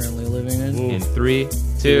we're all currently living in. In 3,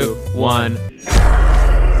 2, 1.